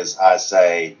do is I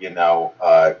say,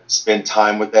 spend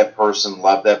time with that person,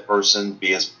 love that person,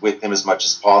 be with them as much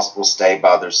as possible, stay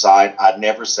by their side. I'd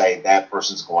never say that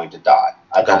person's going to die.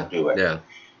 I don't do it. Yeah.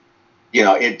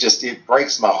 It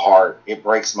breaks my heart. It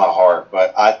breaks my heart.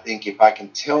 But I think if I can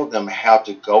tell them how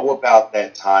to go about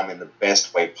that time in the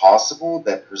best way possible,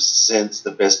 that presents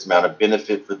the best amount of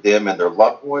benefit for them and their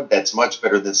loved one, that's much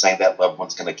better than saying that loved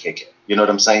one's going to kick it. You know what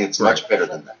I'm saying? It's much better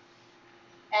than that.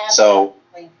 Absolutely. So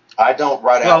I don't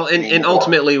write out. Well, and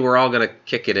ultimately, we're all going to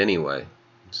kick it anyway.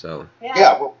 So we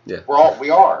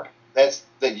are. That's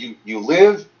that you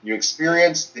live, you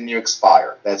experience, then you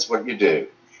expire. That's what you do.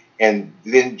 And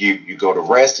then you go to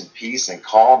rest and peace and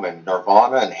calm and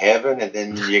nirvana and heaven, and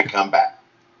then you come back.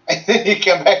 And then you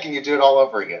come back and you do it all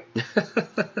over again.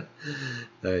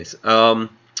 Nice.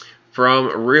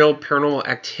 From Real Paranormal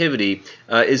Activity,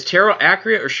 is tarot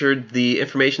accurate, or should the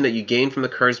information that you gain from the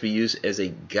cards be used as a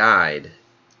guide?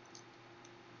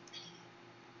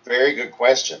 Very good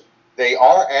question. They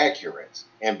are accurate,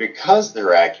 and because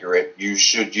they're accurate, you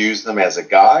should use them as a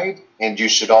guide, and you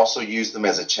should also use them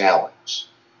as a challenge.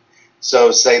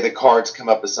 So say the cards come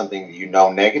up as something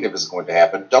negative is going to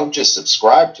happen. Don't just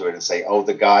subscribe to it and say, oh,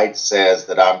 the guide says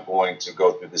that I'm going to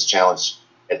go through this challenge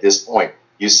at this point.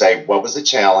 You say, what was the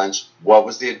challenge? What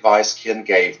was the advice Ken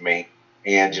gave me?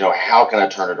 And, how can I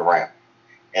turn it around?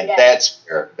 And that's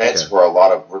where a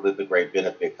lot of really the great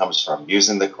benefit comes from,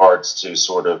 using the cards to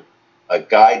sort of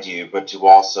guide you, but to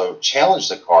also challenge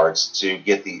the cards to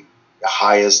get the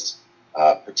highest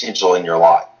potential in your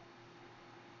life.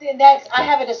 I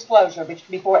have a disclosure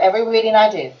before every reading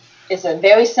I do. It's a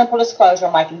very simple disclosure.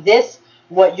 I'm like,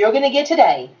 what you're going to get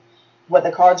today, what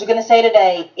the cards are going to say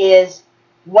today is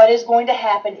what is going to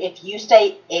happen if you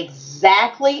stay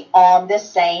exactly on the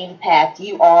same path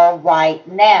you are right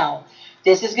now.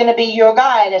 This is going to be your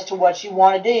guide as to what you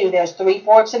want to do. There's 3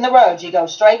 forks in the road. You go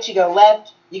straight, you go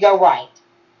left, you go right.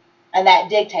 And that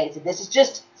dictates it. This is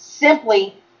just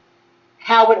simply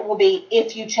how it will be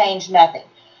if you change nothing.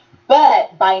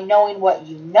 But by knowing what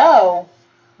you know,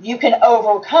 you can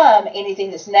overcome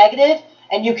anything that's negative,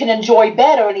 and you can enjoy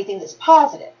better anything that's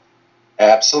positive.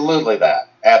 Absolutely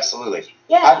that. Absolutely.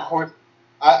 Yeah.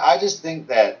 I just think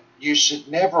that you should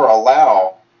never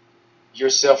allow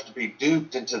yourself to be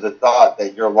duped into the thought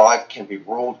that your life can be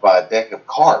ruled by a deck of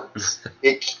cards.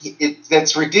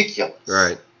 That's ridiculous.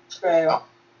 Right. True.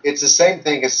 It's the same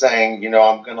thing as saying,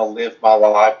 I'm going to live my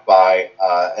life by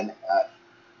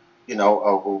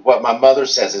what my mother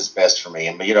says is best for me.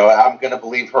 And, I'm going to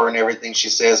believe her and everything she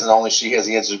says, and only she has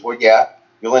the answers. Well, yeah,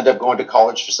 you'll end up going to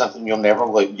college for something you'll never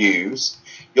use.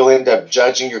 You'll end up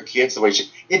judging your kids the way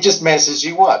it just messes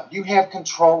you up. You have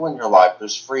control in your life.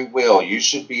 There's free will. You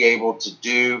should be able to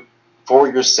do for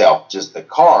yourself. Just the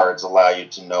cards allow you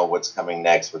to know what's coming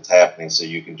next, what's happening, so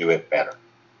you can do it better.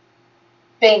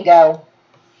 Bingo.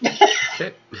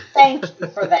 Thank you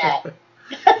for that.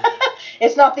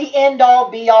 It's not the end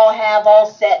all, be all, have all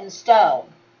set in stone.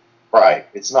 Right.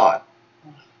 It's not.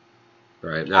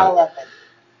 Right. I love it.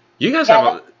 You guys have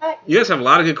a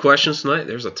lot of good questions tonight.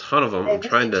 There's a ton of them. I'm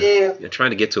trying to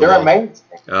get to them. They're amazing.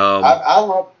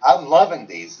 I'm loving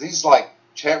these. These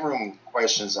chat room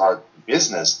questions are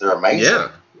business. They're amazing.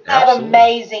 Yeah. We have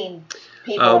amazing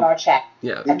people in our chat.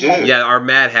 Yeah. We do. Yeah, our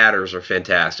Mad Hatters are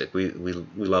fantastic. We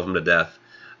love them to death.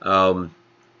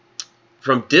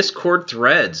 From Discord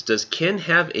threads, does Ken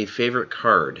have a favorite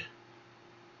card?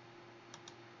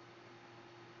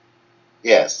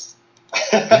 Yes.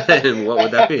 And what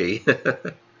would that be?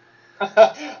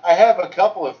 I have a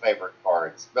couple of favorite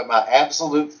cards, but my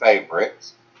absolute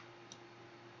favorite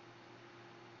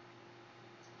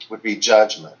would be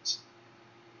Judgment.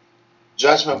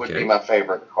 Judgment would be my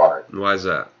favorite card. Why is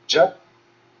that?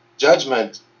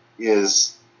 Judgment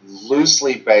is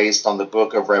loosely based on the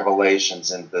book of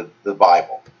Revelations in the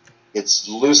Bible. It's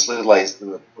loosely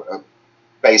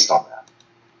based on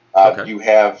that. You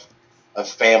have a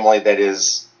family that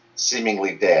is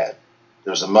seemingly dead.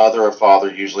 There's a mother, a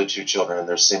father, usually 2 children, and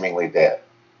they're seemingly dead.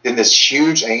 Then this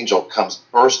huge angel comes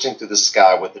bursting through the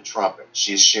sky with a trumpet.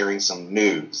 She's sharing some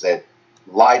news that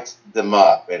lights them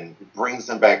up and brings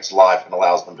them back to life and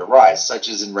allows them to rise, such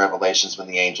as in Revelations when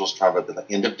the angels trumpet at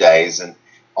the end of days and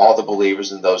all the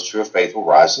believers and those true of faith will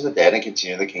rise from the dead and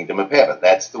continue the kingdom of heaven.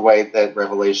 That's the way that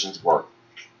Revelations work.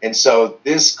 And so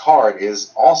this card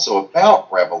is also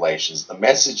about Revelations, the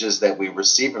messages that we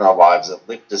receive in our lives that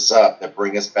lift us up, that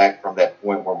bring us back from that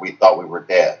point where we thought we were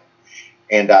dead.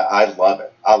 And I love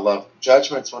it. I love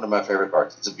Judgment's one of my favorite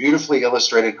cards. It's a beautifully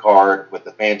illustrated card with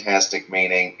a fantastic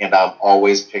meaning, and I'm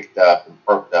always picked up and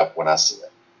perked up when I see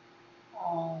it.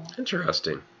 Oh.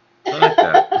 Interesting. I like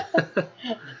that.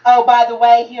 Oh, by the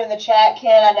way, here in the chat,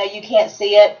 Ken, I know you can't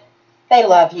see it. They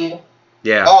love you.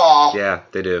 Yeah. Aww. Yeah,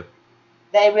 they do.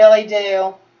 They really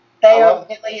do. They are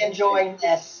really enjoying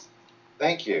this.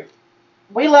 Thank you.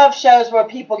 We love shows where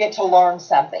people get to learn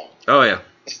something. Oh, yeah.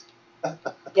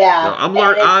 Yeah.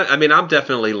 No, I'm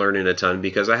definitely learning a ton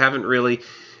because I haven't really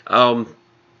done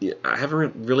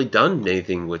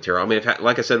anything with tarot. I mean,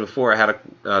 like I said before, I had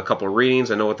a couple of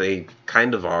readings. I know what they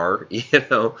kind of are.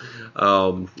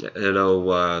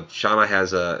 Shauna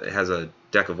has a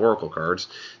deck of oracle cards,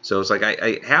 so it's like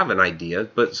I have an idea.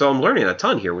 But so I'm learning a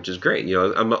ton here, which is great.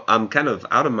 I'm kind of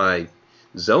out of my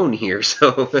zone here,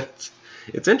 so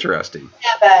it's interesting.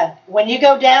 Yeah, but when you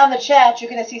go down the chat,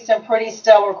 you're going to see some pretty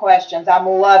stellar questions. I'm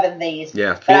loving these.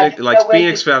 Yeah,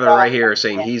 Phoenix Feather right here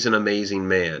saying he's an amazing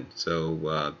man.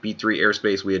 So B3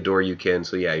 Airspace, we adore you, Ken.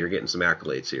 So yeah, you're getting some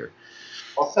accolades here.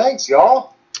 Well, thanks,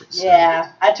 y'all.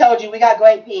 Yeah, I told you we got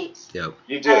great peeps. Yep.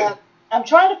 You do. I'm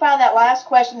trying to find that last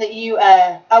question that you.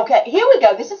 Okay, here we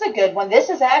go. This is a good one. This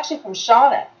is actually from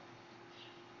Shauna.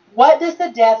 What does the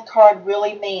death card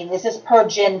really mean? This is per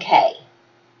Jen K.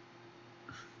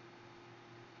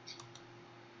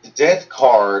 The death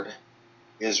card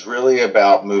is really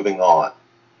about moving on.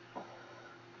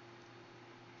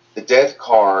 The death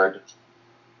card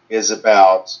is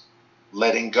about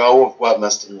letting go of what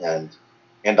must end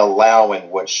and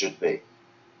allowing what should be,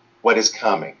 what is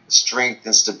coming, the strength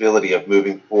and stability of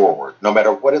moving forward, no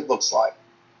matter what it looks like.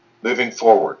 Moving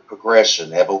forward,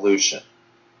 progression, evolution.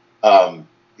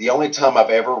 The only time I've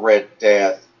ever read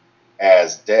death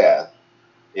as death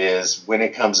is when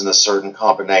it comes in a certain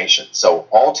combination. So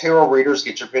all tarot readers,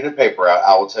 get your pen and paper out.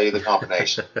 I will tell you the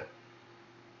combination.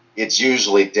 It's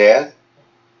usually death,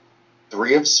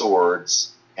 3 of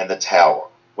Swords, and the Tower.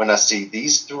 When I see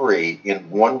these 3 in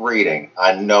one reading,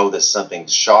 I know that something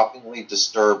shockingly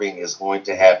disturbing is going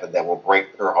to happen that will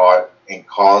break their heart and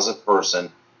cause a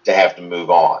person to have to move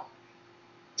on.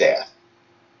 Death.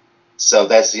 So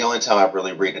that's the only time I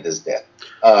really read it as death.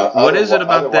 What is it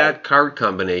about that card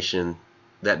combination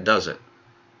that does it?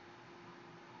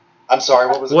 I'm sorry,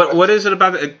 what was it? What is it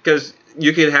about it? Because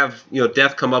you could have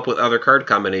death come up with other card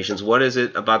combinations. What is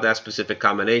it about that specific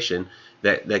combination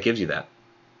that gives you that?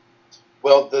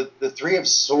 Well, the 3 of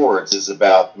Swords is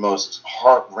about the most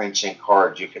heart-wrenching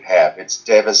card you could have. It's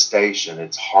devastation,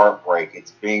 it's heartbreak,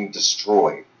 it's being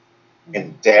destroyed.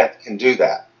 And death can do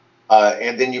that.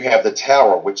 And then you have the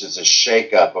Tower, which is a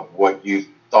shakeup of what you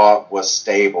thought was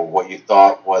stable, what you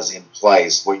thought was in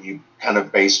place, what you kind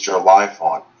of based your life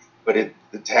on. But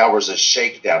the Tower is a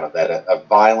shakedown of that, a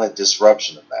violent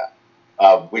disruption of that,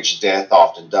 which death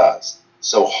often does.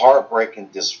 So heartbreak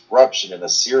and disruption in a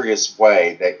serious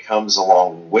way that comes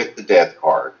along with the death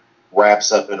card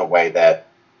wraps up in a way that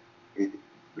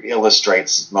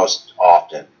illustrates most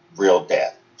often real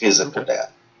death, physical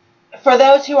death. For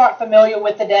those who aren't familiar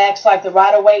with the decks, like the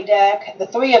Rider-Waite deck, the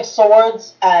 3 of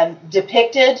Swords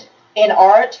depicted in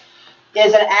art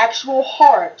is an actual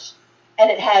heart, and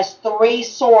it has 3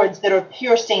 swords that are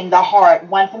piercing the heart,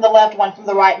 one from the left, one from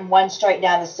the right, and one straight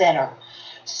down the center.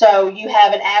 So you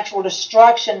have an actual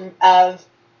destruction of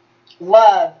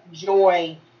love,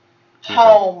 joy,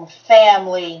 home,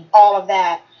 family, all of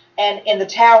that. And in the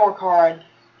Tower card,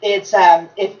 it's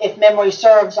if memory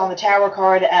serves on the Tower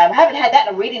card, I haven't had that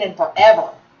in a reading in forever.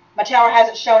 My Tower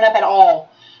hasn't shown up at all.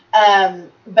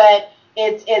 But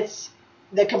it's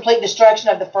the complete destruction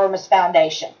of the firmest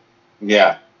foundation.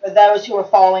 Yeah. For those who are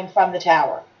falling from the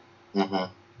Tower.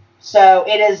 Mm-hmm. So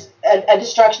it is a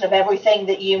destruction of everything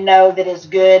that you know that is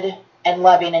good and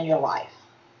loving in your life.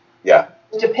 Yeah.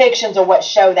 The depictions are what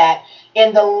show that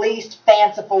in the least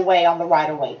fanciful way on the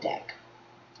Rider-Waite deck.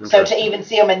 So to even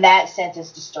see them in that sense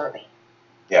is disturbing.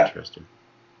 Yeah. Interesting.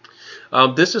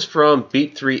 This is from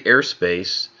Beat 3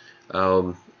 Airspace.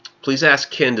 Please ask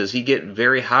Ken, does he get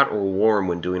very hot or warm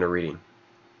when doing a reading?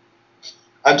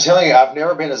 I'm telling you, I've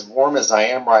never been as warm as I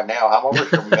am right now. I'm over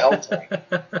here melting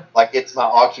like it's my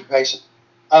occupation.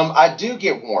 I do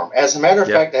get warm. As a matter of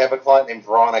fact, I have a client named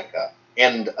Veronica.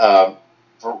 And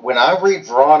when I read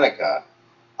Veronica,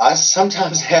 I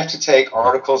sometimes have to take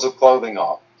articles of clothing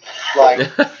off. Like,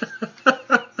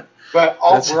 but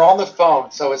we're on the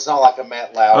phone, so it's not like a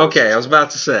Matt Lauer. Okay, I was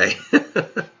about to say.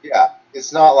 Yeah,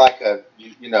 it's not like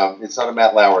it's not a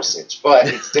Matt Lauer sitch, but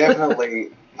it's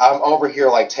definitely, I'm over here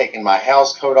like taking my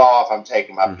house coat off, I'm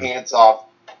taking my pants off,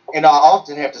 and I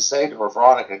often have to say to her,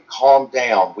 Veronica, calm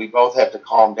down. We both have to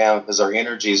calm down because our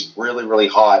energy is really, really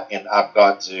hot, and I'm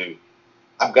going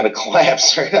to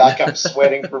collapse, right? Like I'm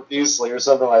sweating profusely or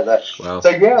something like that. Wow. So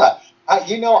yeah, I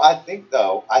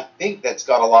think that's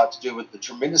got a lot to do with the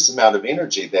tremendous amount of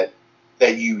energy that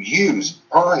you use,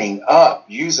 burning up,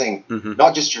 using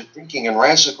not just your thinking and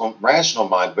rational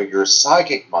mind, but your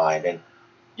psychic mind, and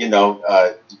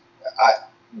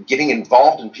getting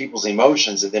involved in people's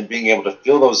emotions, and then being able to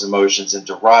feel those emotions and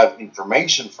derive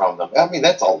information from them. I mean,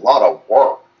 that's a lot of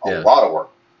work. A lot of work.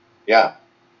 Yeah.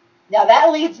 Now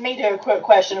that leads me to a quick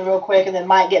question real quick, and then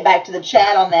might get back to the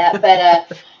chat on that.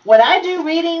 But when I do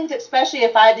readings, especially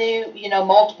if I do,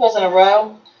 multiples in a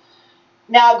row,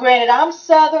 now granted, I'm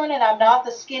Southern and I'm not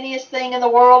the skinniest thing in the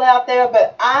world out there,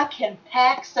 but I can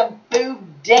pack some food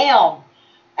down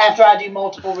after I do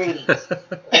multiple readings.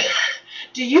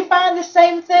 Do you find the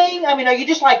same thing? I mean, are you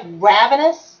just like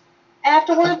ravenous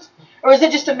afterwards, or is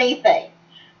it just a me thing?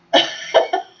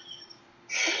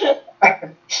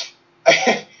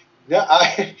 No,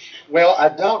 I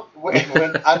don't. When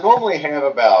I normally have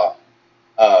about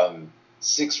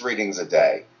 6 readings a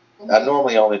day. I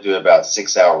normally only do about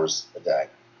 6 hours a day,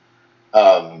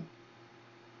 and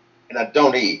I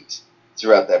don't eat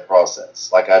throughout that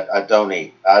process. Like I don't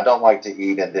eat. I don't like to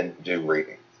eat and then do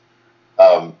reading.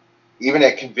 Even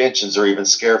at conventions or even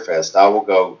Scarefest, I will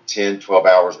go 10, 12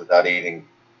 hours without eating.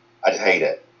 I hate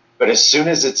it. But as soon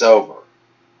as it's over,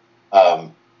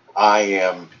 I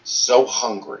am so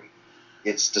hungry.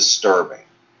 It's disturbing.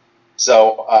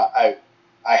 So I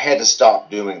had to stop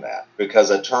doing that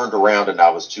because I turned around and I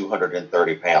was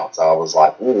 230 pounds. I was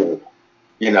like, ooh,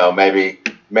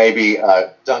 maybe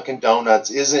Dunkin' Donuts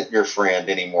isn't your friend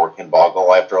anymore, Ken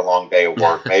Boggle, after a long day of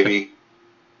work.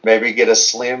 Maybe get a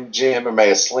Slim Jim or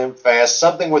maybe a Slim Fast,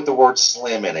 something with the word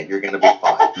slim in it. You're going to be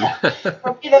fine.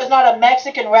 For me, there's not a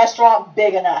Mexican restaurant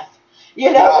big enough.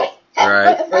 No.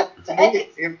 Right.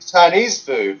 It was Chinese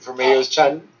food. For me, it was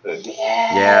Chinese food.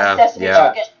 Yes.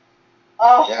 Yeah. Chicken.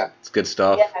 Oh. Yeah. It's good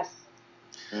stuff. Yes.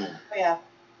 Yeah.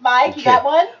 Mike, you got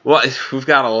one? Well, we've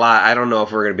got a lot. I don't know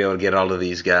if we're going to be able to get all of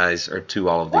these guys, or to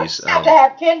all of these. We'll have to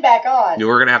have Ken back on.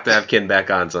 We're going to have Ken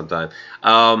back on sometime.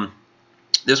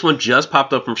 This one just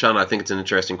popped up from Sean. I think it's an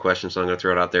interesting question, so I'm going to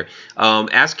throw it out there.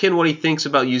 Ask Ken what he thinks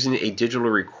about using a digital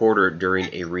recorder during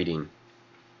a reading.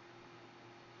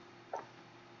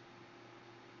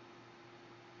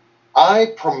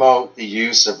 I promote the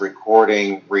use of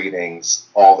recording readings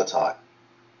all the time.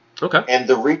 Okay. And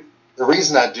the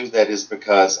reason I do that is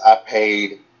because I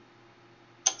paid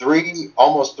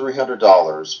almost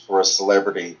 $300 for a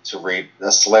celebrity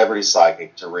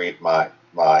psychic to read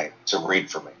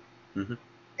read for me. Mm-hmm.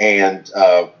 And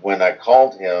when I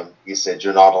called him, he said,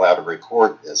 "You're not allowed to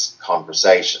record this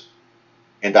conversation."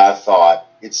 And I thought,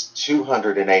 it's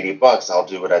 $280. I'll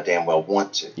do what I damn well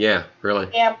want to. Yeah, really.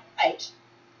 Damn right.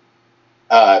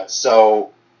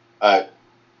 So I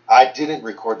didn't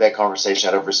record that conversation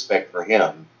out of respect for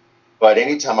him. But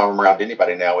anytime I'm around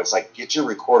anybody now, it's like, get your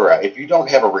recorder out. If you don't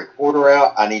have a recorder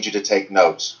out, I need you to take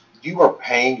notes. You are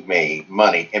paying me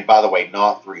money. And by the way,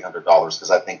 not $300, because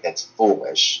I think that's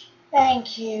foolish.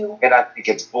 Thank you. And I think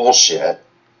it's bullshit.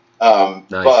 Nice.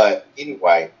 But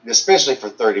anyway, especially for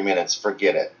 30 minutes,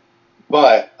 forget it.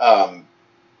 But but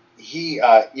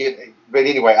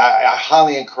anyway, I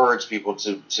highly encourage people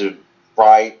to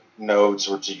write notes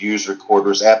or to use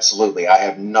recorders. Absolutely. I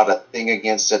have not a thing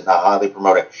against it, and I highly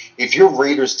promote it. If your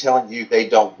reader's telling you they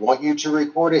don't want you to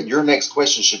record it, your next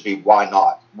question should be, why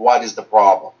not? What is the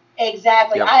problem?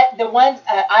 Exactly. Yep.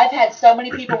 I've had so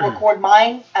many people record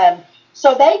mine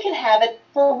so they can have it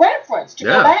for reference to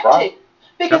go back to.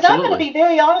 Because I'm going to be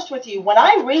very honest with you. When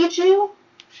I read you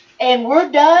and we're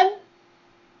done,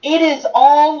 it is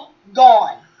all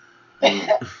gone.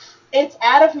 It's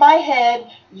out of my head.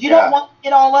 You don't want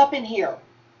it all up in here.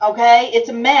 Okay? It's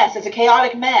a mess. It's a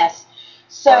chaotic mess.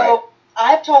 So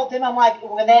I've told them, I'm like,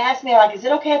 when they ask me, like, is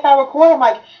it okay if I record? I'm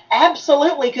like,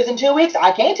 absolutely, because in 2 weeks,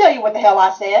 I can't tell you what the hell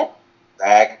I said.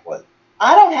 Exactly.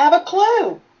 I don't have a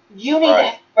clue. You need to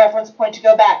have a reference point to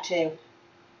go back to.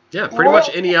 Yeah, pretty much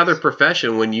any other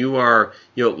profession, when you are,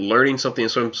 learning something in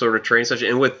some sort of training session,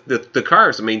 and with the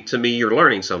cars, I mean, to me, you're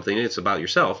learning something. It's about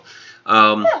yourself.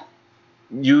 I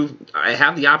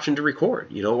have the option to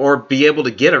record, or be able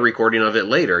to get a recording of it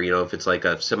later, if it's like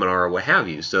a seminar or what have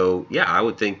you. So, yeah, I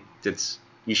would think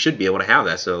you should be able to have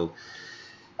that. So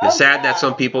it's sad that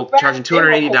some people charging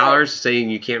 $280 saying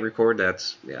you can't record.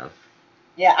 That's, yeah.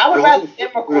 Yeah, I would rather them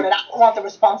record it. I don't want the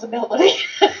responsibility.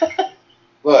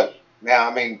 Look, now,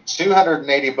 I mean,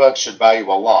 $280 should buy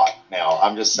you a lot. Now,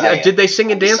 I'm just saying. Yeah, did they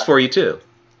sing and dance for you, too?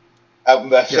 At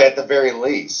the very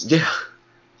least. Yeah.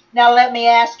 Now, let me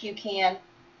ask you, Ken,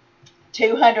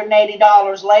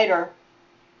 $280 later,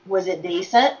 was it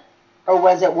decent or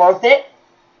was it worth it?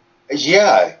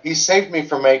 Yeah, he saved me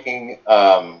from making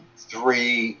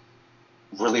 3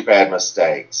 really bad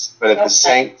mistakes. But at the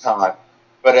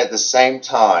same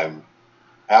time,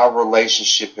 our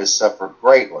relationship has suffered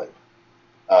greatly.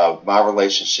 My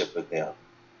relationship with them,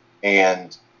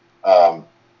 and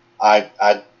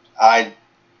I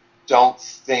don't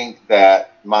think I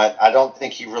don't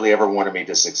think he really ever wanted me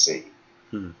to succeed.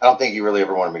 I don't think he really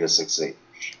ever wanted me to succeed,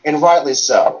 and rightly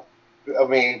so. I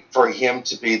mean, for him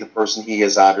to be the person he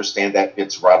is, I understand that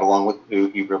fits right along with who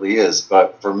he really is.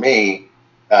 But for me,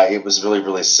 it was really,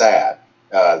 really sad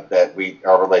that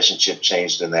our relationship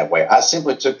changed in that way. I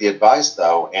simply took the advice,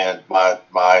 though, and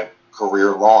my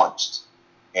career launched.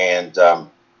 And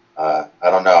I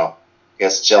don't know. I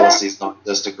guess jealousy's not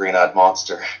just a green-eyed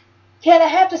monster. Ken, I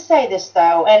have to say this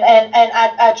though, and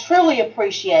I truly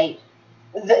appreciate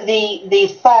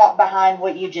the thought behind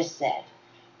what you just said,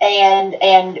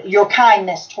 and your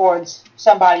kindness towards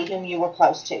somebody whom you were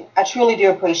close to. I truly do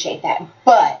appreciate that.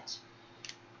 But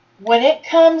when it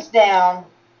comes down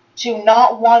to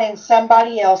not wanting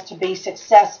somebody else to be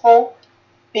successful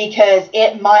because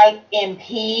it might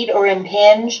impede or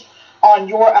impinge on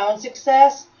your own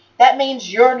success, that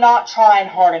means you're not trying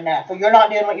hard enough, or you're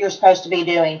not doing what you're supposed to be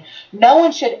doing. No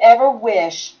one should ever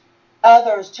wish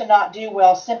others to not do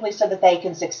well simply so that they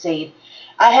can succeed.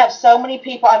 I have so many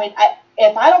people,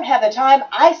 if I don't have the time,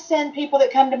 I send people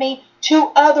that come to me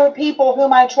to other people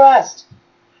whom I trust,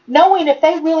 knowing if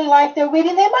they really like their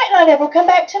reading, they might not ever come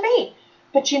back to me.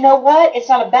 But you know what? It's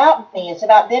not about me. It's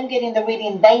about them getting the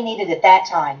reading they needed at that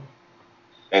time.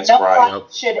 That's right.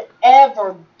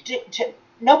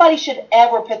 Nobody should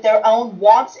ever put their own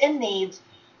wants and needs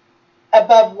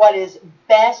above what is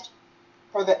best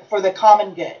for the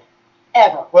common good,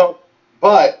 ever. Well,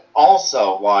 but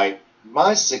also, like,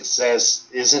 my success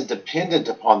isn't dependent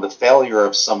upon the failure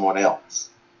of someone else.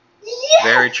 Yes!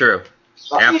 Very true.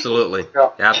 Absolutely.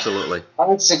 Absolutely.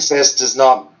 My success is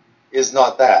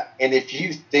not that. And if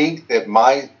you think that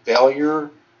my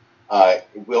failure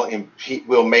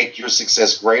will make your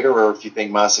success greater, or if you think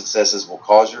my successes will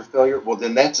cause your failure, well,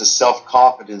 then that's a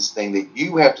self-confidence thing that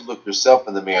you have to look yourself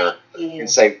in the mirror and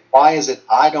say, why is it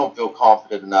I don't feel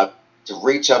confident enough to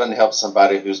reach out and help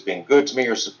somebody who's been good to me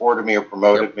or supported me or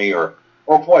promoted me or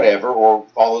whatever, or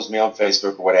follows me on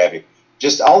Facebook or what have you.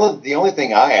 Just the only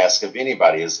thing I ask of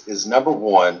anybody is number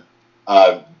one,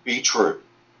 be true.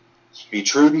 Be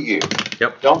true to you.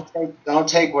 Yep. Don't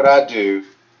take what I do.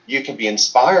 You can be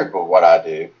inspired by what I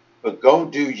do, but go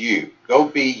do you. Go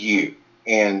be you.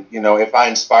 And, if I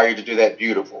inspire you to do that,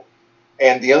 beautiful.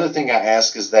 And the other thing I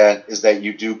ask is that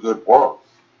you do good work.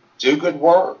 Do good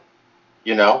work,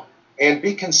 and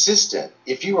be consistent.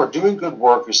 If you are doing good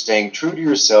work, you're staying true to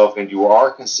yourself, and you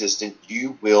are consistent,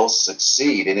 you will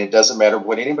succeed. And it doesn't matter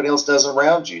what anybody else does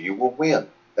around you. You will win.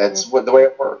 That's the way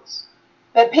it works.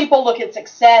 But people look at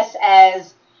success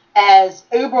as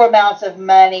uber amounts of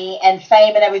money and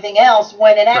fame and everything else,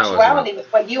 when in actuality, with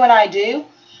what you and I do,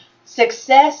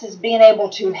 success is being able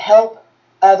to help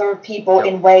other people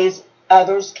in ways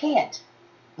others can't.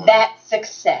 That's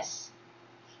success.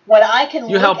 When I can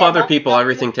help other people,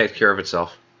 everything takes care of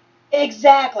itself.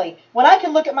 Exactly. When I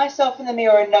can look at myself in the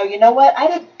mirror and know, you know what, I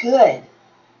did good.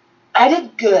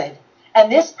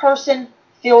 And this person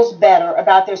feels better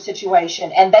about their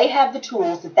situation, and they have the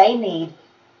tools that they need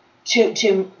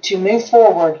to move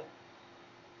forward.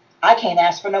 I can't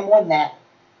ask for no more than that.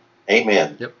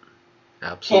 Amen. Yep.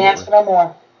 Absolutely. Can't ask for no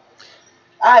more.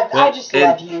 I just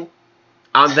love you.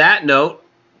 On that note,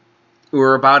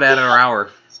 we're about at our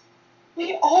hour.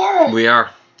 We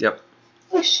are. Yep.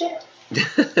 Oh shit.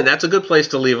 And that's a good place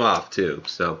to leave off too.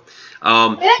 So,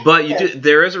 but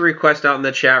there is a request out in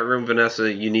the chat room,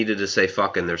 Vanessa. You needed to say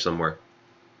 "fuck" in there somewhere.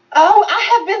 Oh,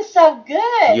 I have been so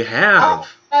good. You have.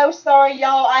 Oh, so sorry,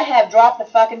 y'all. I have dropped the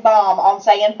fucking bomb on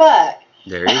saying fuck.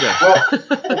 There you go.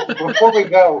 Well, before we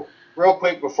go, real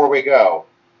quick before we go,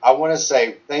 I want to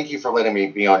say thank you for letting me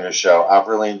be on your show. I've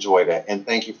really enjoyed it, and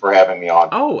thank you for having me on.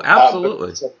 Oh,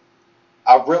 absolutely.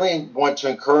 I really want to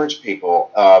encourage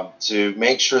people to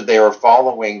make sure they are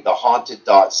following the haunted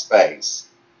space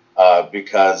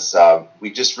because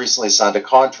we just recently signed a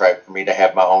contract for me to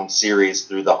have my own series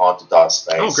through the haunted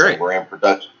space. Oh, great. So we're in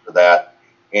production for that.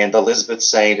 And Elizabeth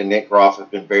Saint and Nick Groff have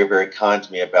been very, very kind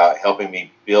to me about helping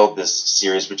me build this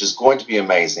series, which is going to be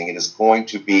amazing. It is going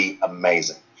to be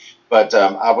amazing. But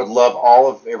I would love all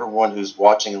of everyone who's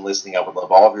watching and listening. I would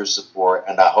love all of your support,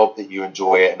 and I hope that you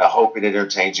enjoy it, and I hope it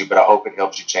entertains you, but I hope it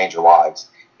helps you change your lives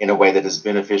in a way that is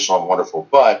beneficial and wonderful.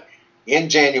 But in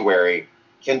January,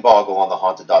 Ken Boggle on the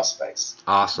haunted space.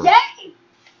 Awesome. Yay!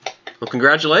 Well,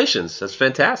 congratulations. That's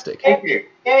fantastic. Thank you.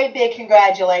 Very big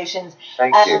congratulations.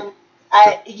 Thank you.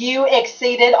 You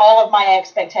exceeded all of my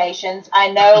expectations.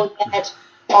 I know that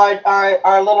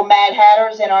our little Mad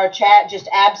Hatters in our chat just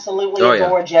absolutely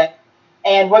adored you.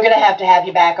 And we're going to have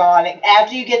you back on.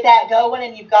 After you get that going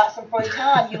and you've got some free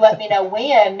time, you let me know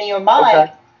when, me or Mike.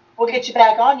 Okay. We'll get you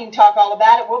back on. You can talk all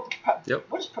about it.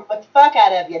 We'll just promote the fuck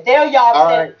out of you. There y'all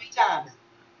said it 3 times.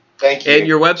 Thank you. And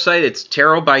your website, it's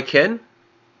Tarot by Ken?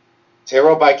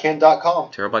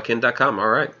 TarotByKen.com. TarotByKen.com. All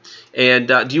right. And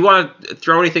do you want to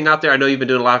throw anything out there? I know you've been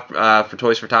doing a lot for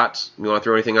Toys for Tots. You want to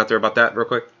throw anything out there about that real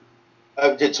quick?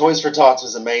 Toys for Tots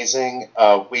was amazing.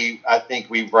 I think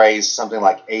we've raised something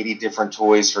like 80 different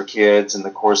toys for kids in the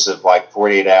course of like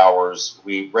 48 hours.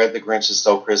 We read The Grinch Who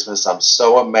Stole Christmas. I'm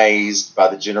so amazed by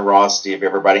the generosity of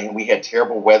everybody. And we had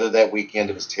terrible weather that weekend.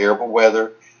 It was terrible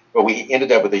weather. But we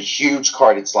ended up with a huge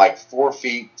cart. It's like 4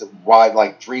 feet wide,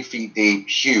 like 3 feet deep,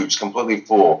 huge, completely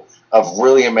full of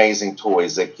really amazing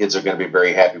toys that kids are going to be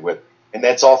very happy with. And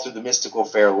that's all through the Mystical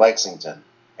Fair Lexington.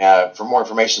 For more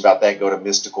information about that, go to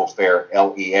Mystical Fair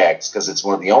LEX because it's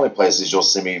one of the only places you'll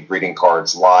see me reading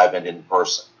cards live and in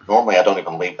person. Normally, I don't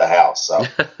even leave the house, so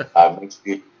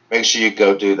make sure you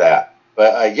go do that.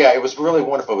 But yeah, it was really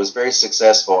wonderful. It was very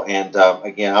successful, and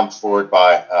again, I'm floored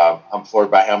by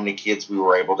how many kids we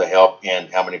were able to help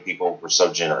and how many people were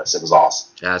so generous. It was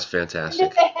awesome. That's fantastic. When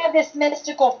do they have this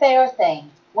Mystical Fair thing?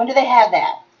 When do they have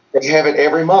that? They have it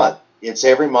every month. It's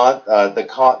every month.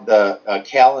 The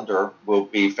calendar will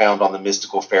be found on the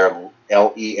Mystical Fair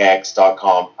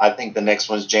LEX.com. I think the next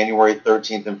one is January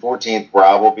 13th and 14th, where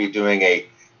I will be doing a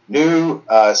new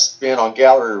spin on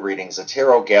gallery readings, a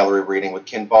tarot gallery reading with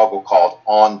Ken Boggle called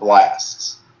On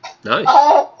Blasts. Nice.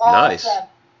 Oh, awesome. Nice.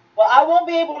 Well, I won't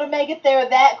be able to make it there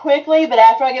that quickly, but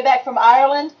after I get back from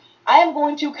Ireland, I am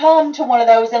going to come to one of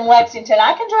those in Lexington.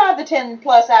 I can drive the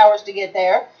 10+ hours to get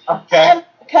there. Okay.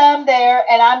 Come there,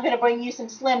 and I'm going to bring you some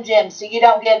Slim Jims so you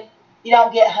don't get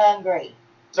hungry.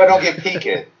 So I don't get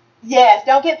peaked. Yes,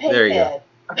 don't get peaked. There you go.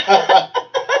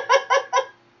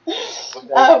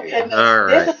 Oh, goodness. All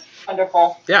right. This is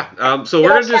wonderful. Yeah. So we're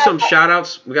going to do some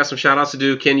shout-outs. We got some shout-outs to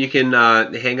do. Ken, you can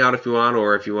hang out if you want,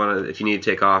 or if you need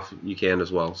to take off, you can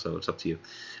as well. So it's up to you.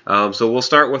 So we'll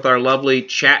start with our lovely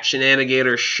chat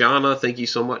shenanigator, Shauna. Thank you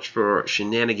so much for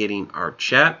shenanigating our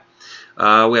chat.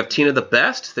 We have Tina the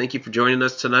Best. Thank you for joining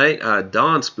us tonight.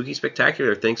 Dawn, Spooky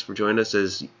Spectacular. Thanks for joining us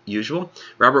as usual.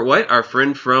 Robert White, our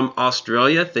friend from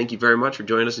Australia. Thank you very much for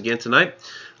joining us again tonight.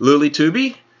 Luli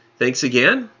Tubi, thanks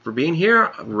again for being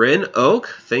here. Ren Oak,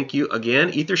 thank you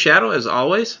again. Ether Shadow, as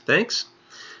always, thanks.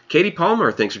 Katie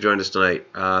Palmer, thanks for joining us tonight.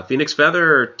 Phoenix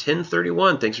Feather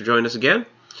 1031, thanks for joining us again.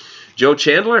 Joe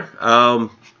Chandler,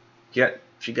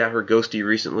 she got her ghosty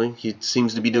recently. He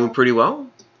seems to be doing pretty well.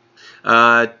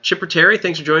 Chipper Terry,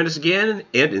 thanks for joining us again.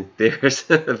 And there's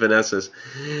Vanessa's.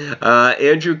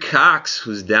 Andrew Cox,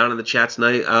 who's down in the chat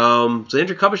tonight. Is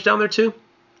Andrew Cubish down there too?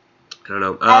 I don't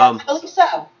know. I believe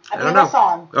so. I believe I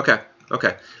saw him.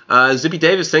 Okay. Zippy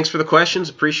Davis, thanks for the questions.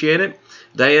 Appreciate it.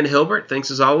 Diane Hilbert, thanks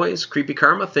as always. Creepy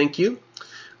Karma, thank you.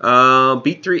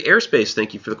 Beat 3 Airspace,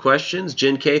 thank you for the questions.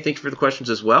 Jen K, thank you for the questions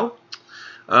as well.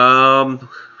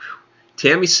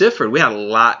 Tammy Sifford. We had a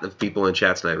lot of people in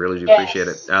chat tonight. Really do appreciate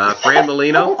it. Fran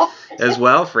Molino as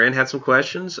well. Fran had some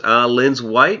questions. Lynn's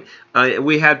White.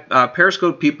 We had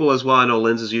Periscope people as well. I know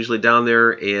Lynn's is usually down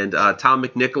there. And Tom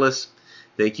McNicholas.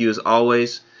 Thank you as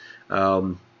always.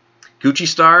 Gucci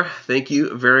Star. Thank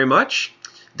you very much.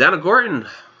 Donna Gorton,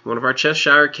 one of our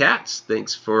Cheshire cats.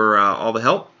 Thanks for all the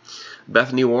help.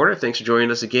 Bethany Warner. Thanks for joining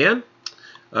us again.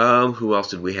 Who else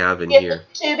did we have in here?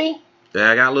 Tubi. Yeah,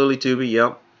 I got Lily Tubi.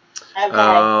 Yep. Okay.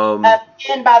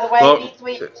 And by the way,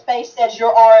 Beat Space says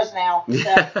you're ours now.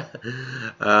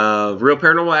 So. Real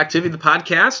Paranormal Activity, the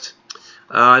podcast.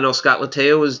 I know Scott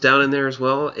Lateo is down in there as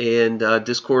well, and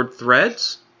Discord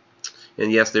threads.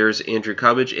 And yes, there's Andrew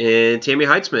Cubbage and Tammy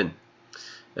Heitzman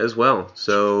as well.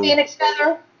 So Phoenix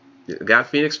Feather. Got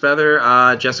Phoenix Feather.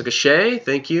 Jessica Shea,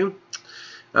 thank you.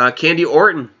 Candy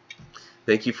Orton,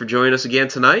 thank you for joining us again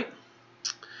tonight.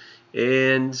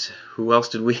 And who else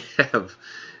did we have?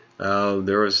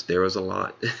 There was a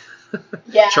lot.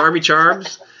 Yeah. Charmy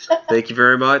Charms, thank you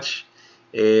very much.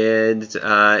 And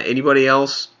anybody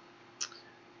else?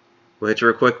 We'll hit you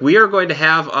real quick. We are going to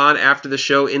have on after the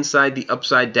show Inside the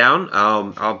Upside Down.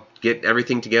 I'll get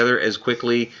everything together as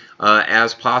quickly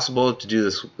as possible to do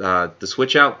this the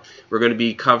switch out. We're going to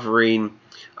be covering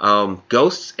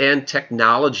ghosts and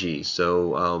technology,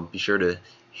 so be sure to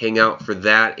hang out for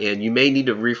that. And you may need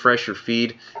to refresh your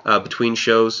feed between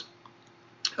shows.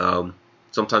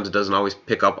 Sometimes it doesn't always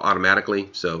pick up automatically,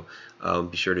 so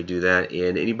be sure to do that.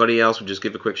 And anybody else, we'll just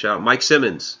give a quick shout out. Mike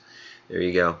Simmons. There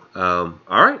you go. All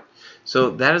right.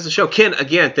 So that is the show. Ken,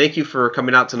 again, thank you for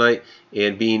coming out tonight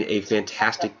and being a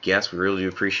fantastic guest. We really do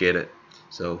appreciate it.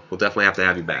 So we'll definitely have to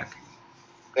have you back.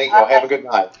 Thank you. All. Have a good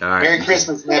night. All right. Merry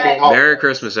Christmas and happy holidays. Merry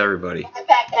Christmas, everybody.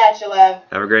 Back at you, love.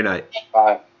 Have a great night.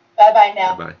 Bye. Bye-bye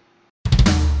now. Bye-bye.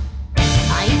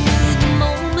 I knew the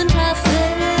moment I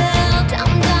fell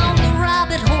down the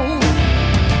rabbit hole.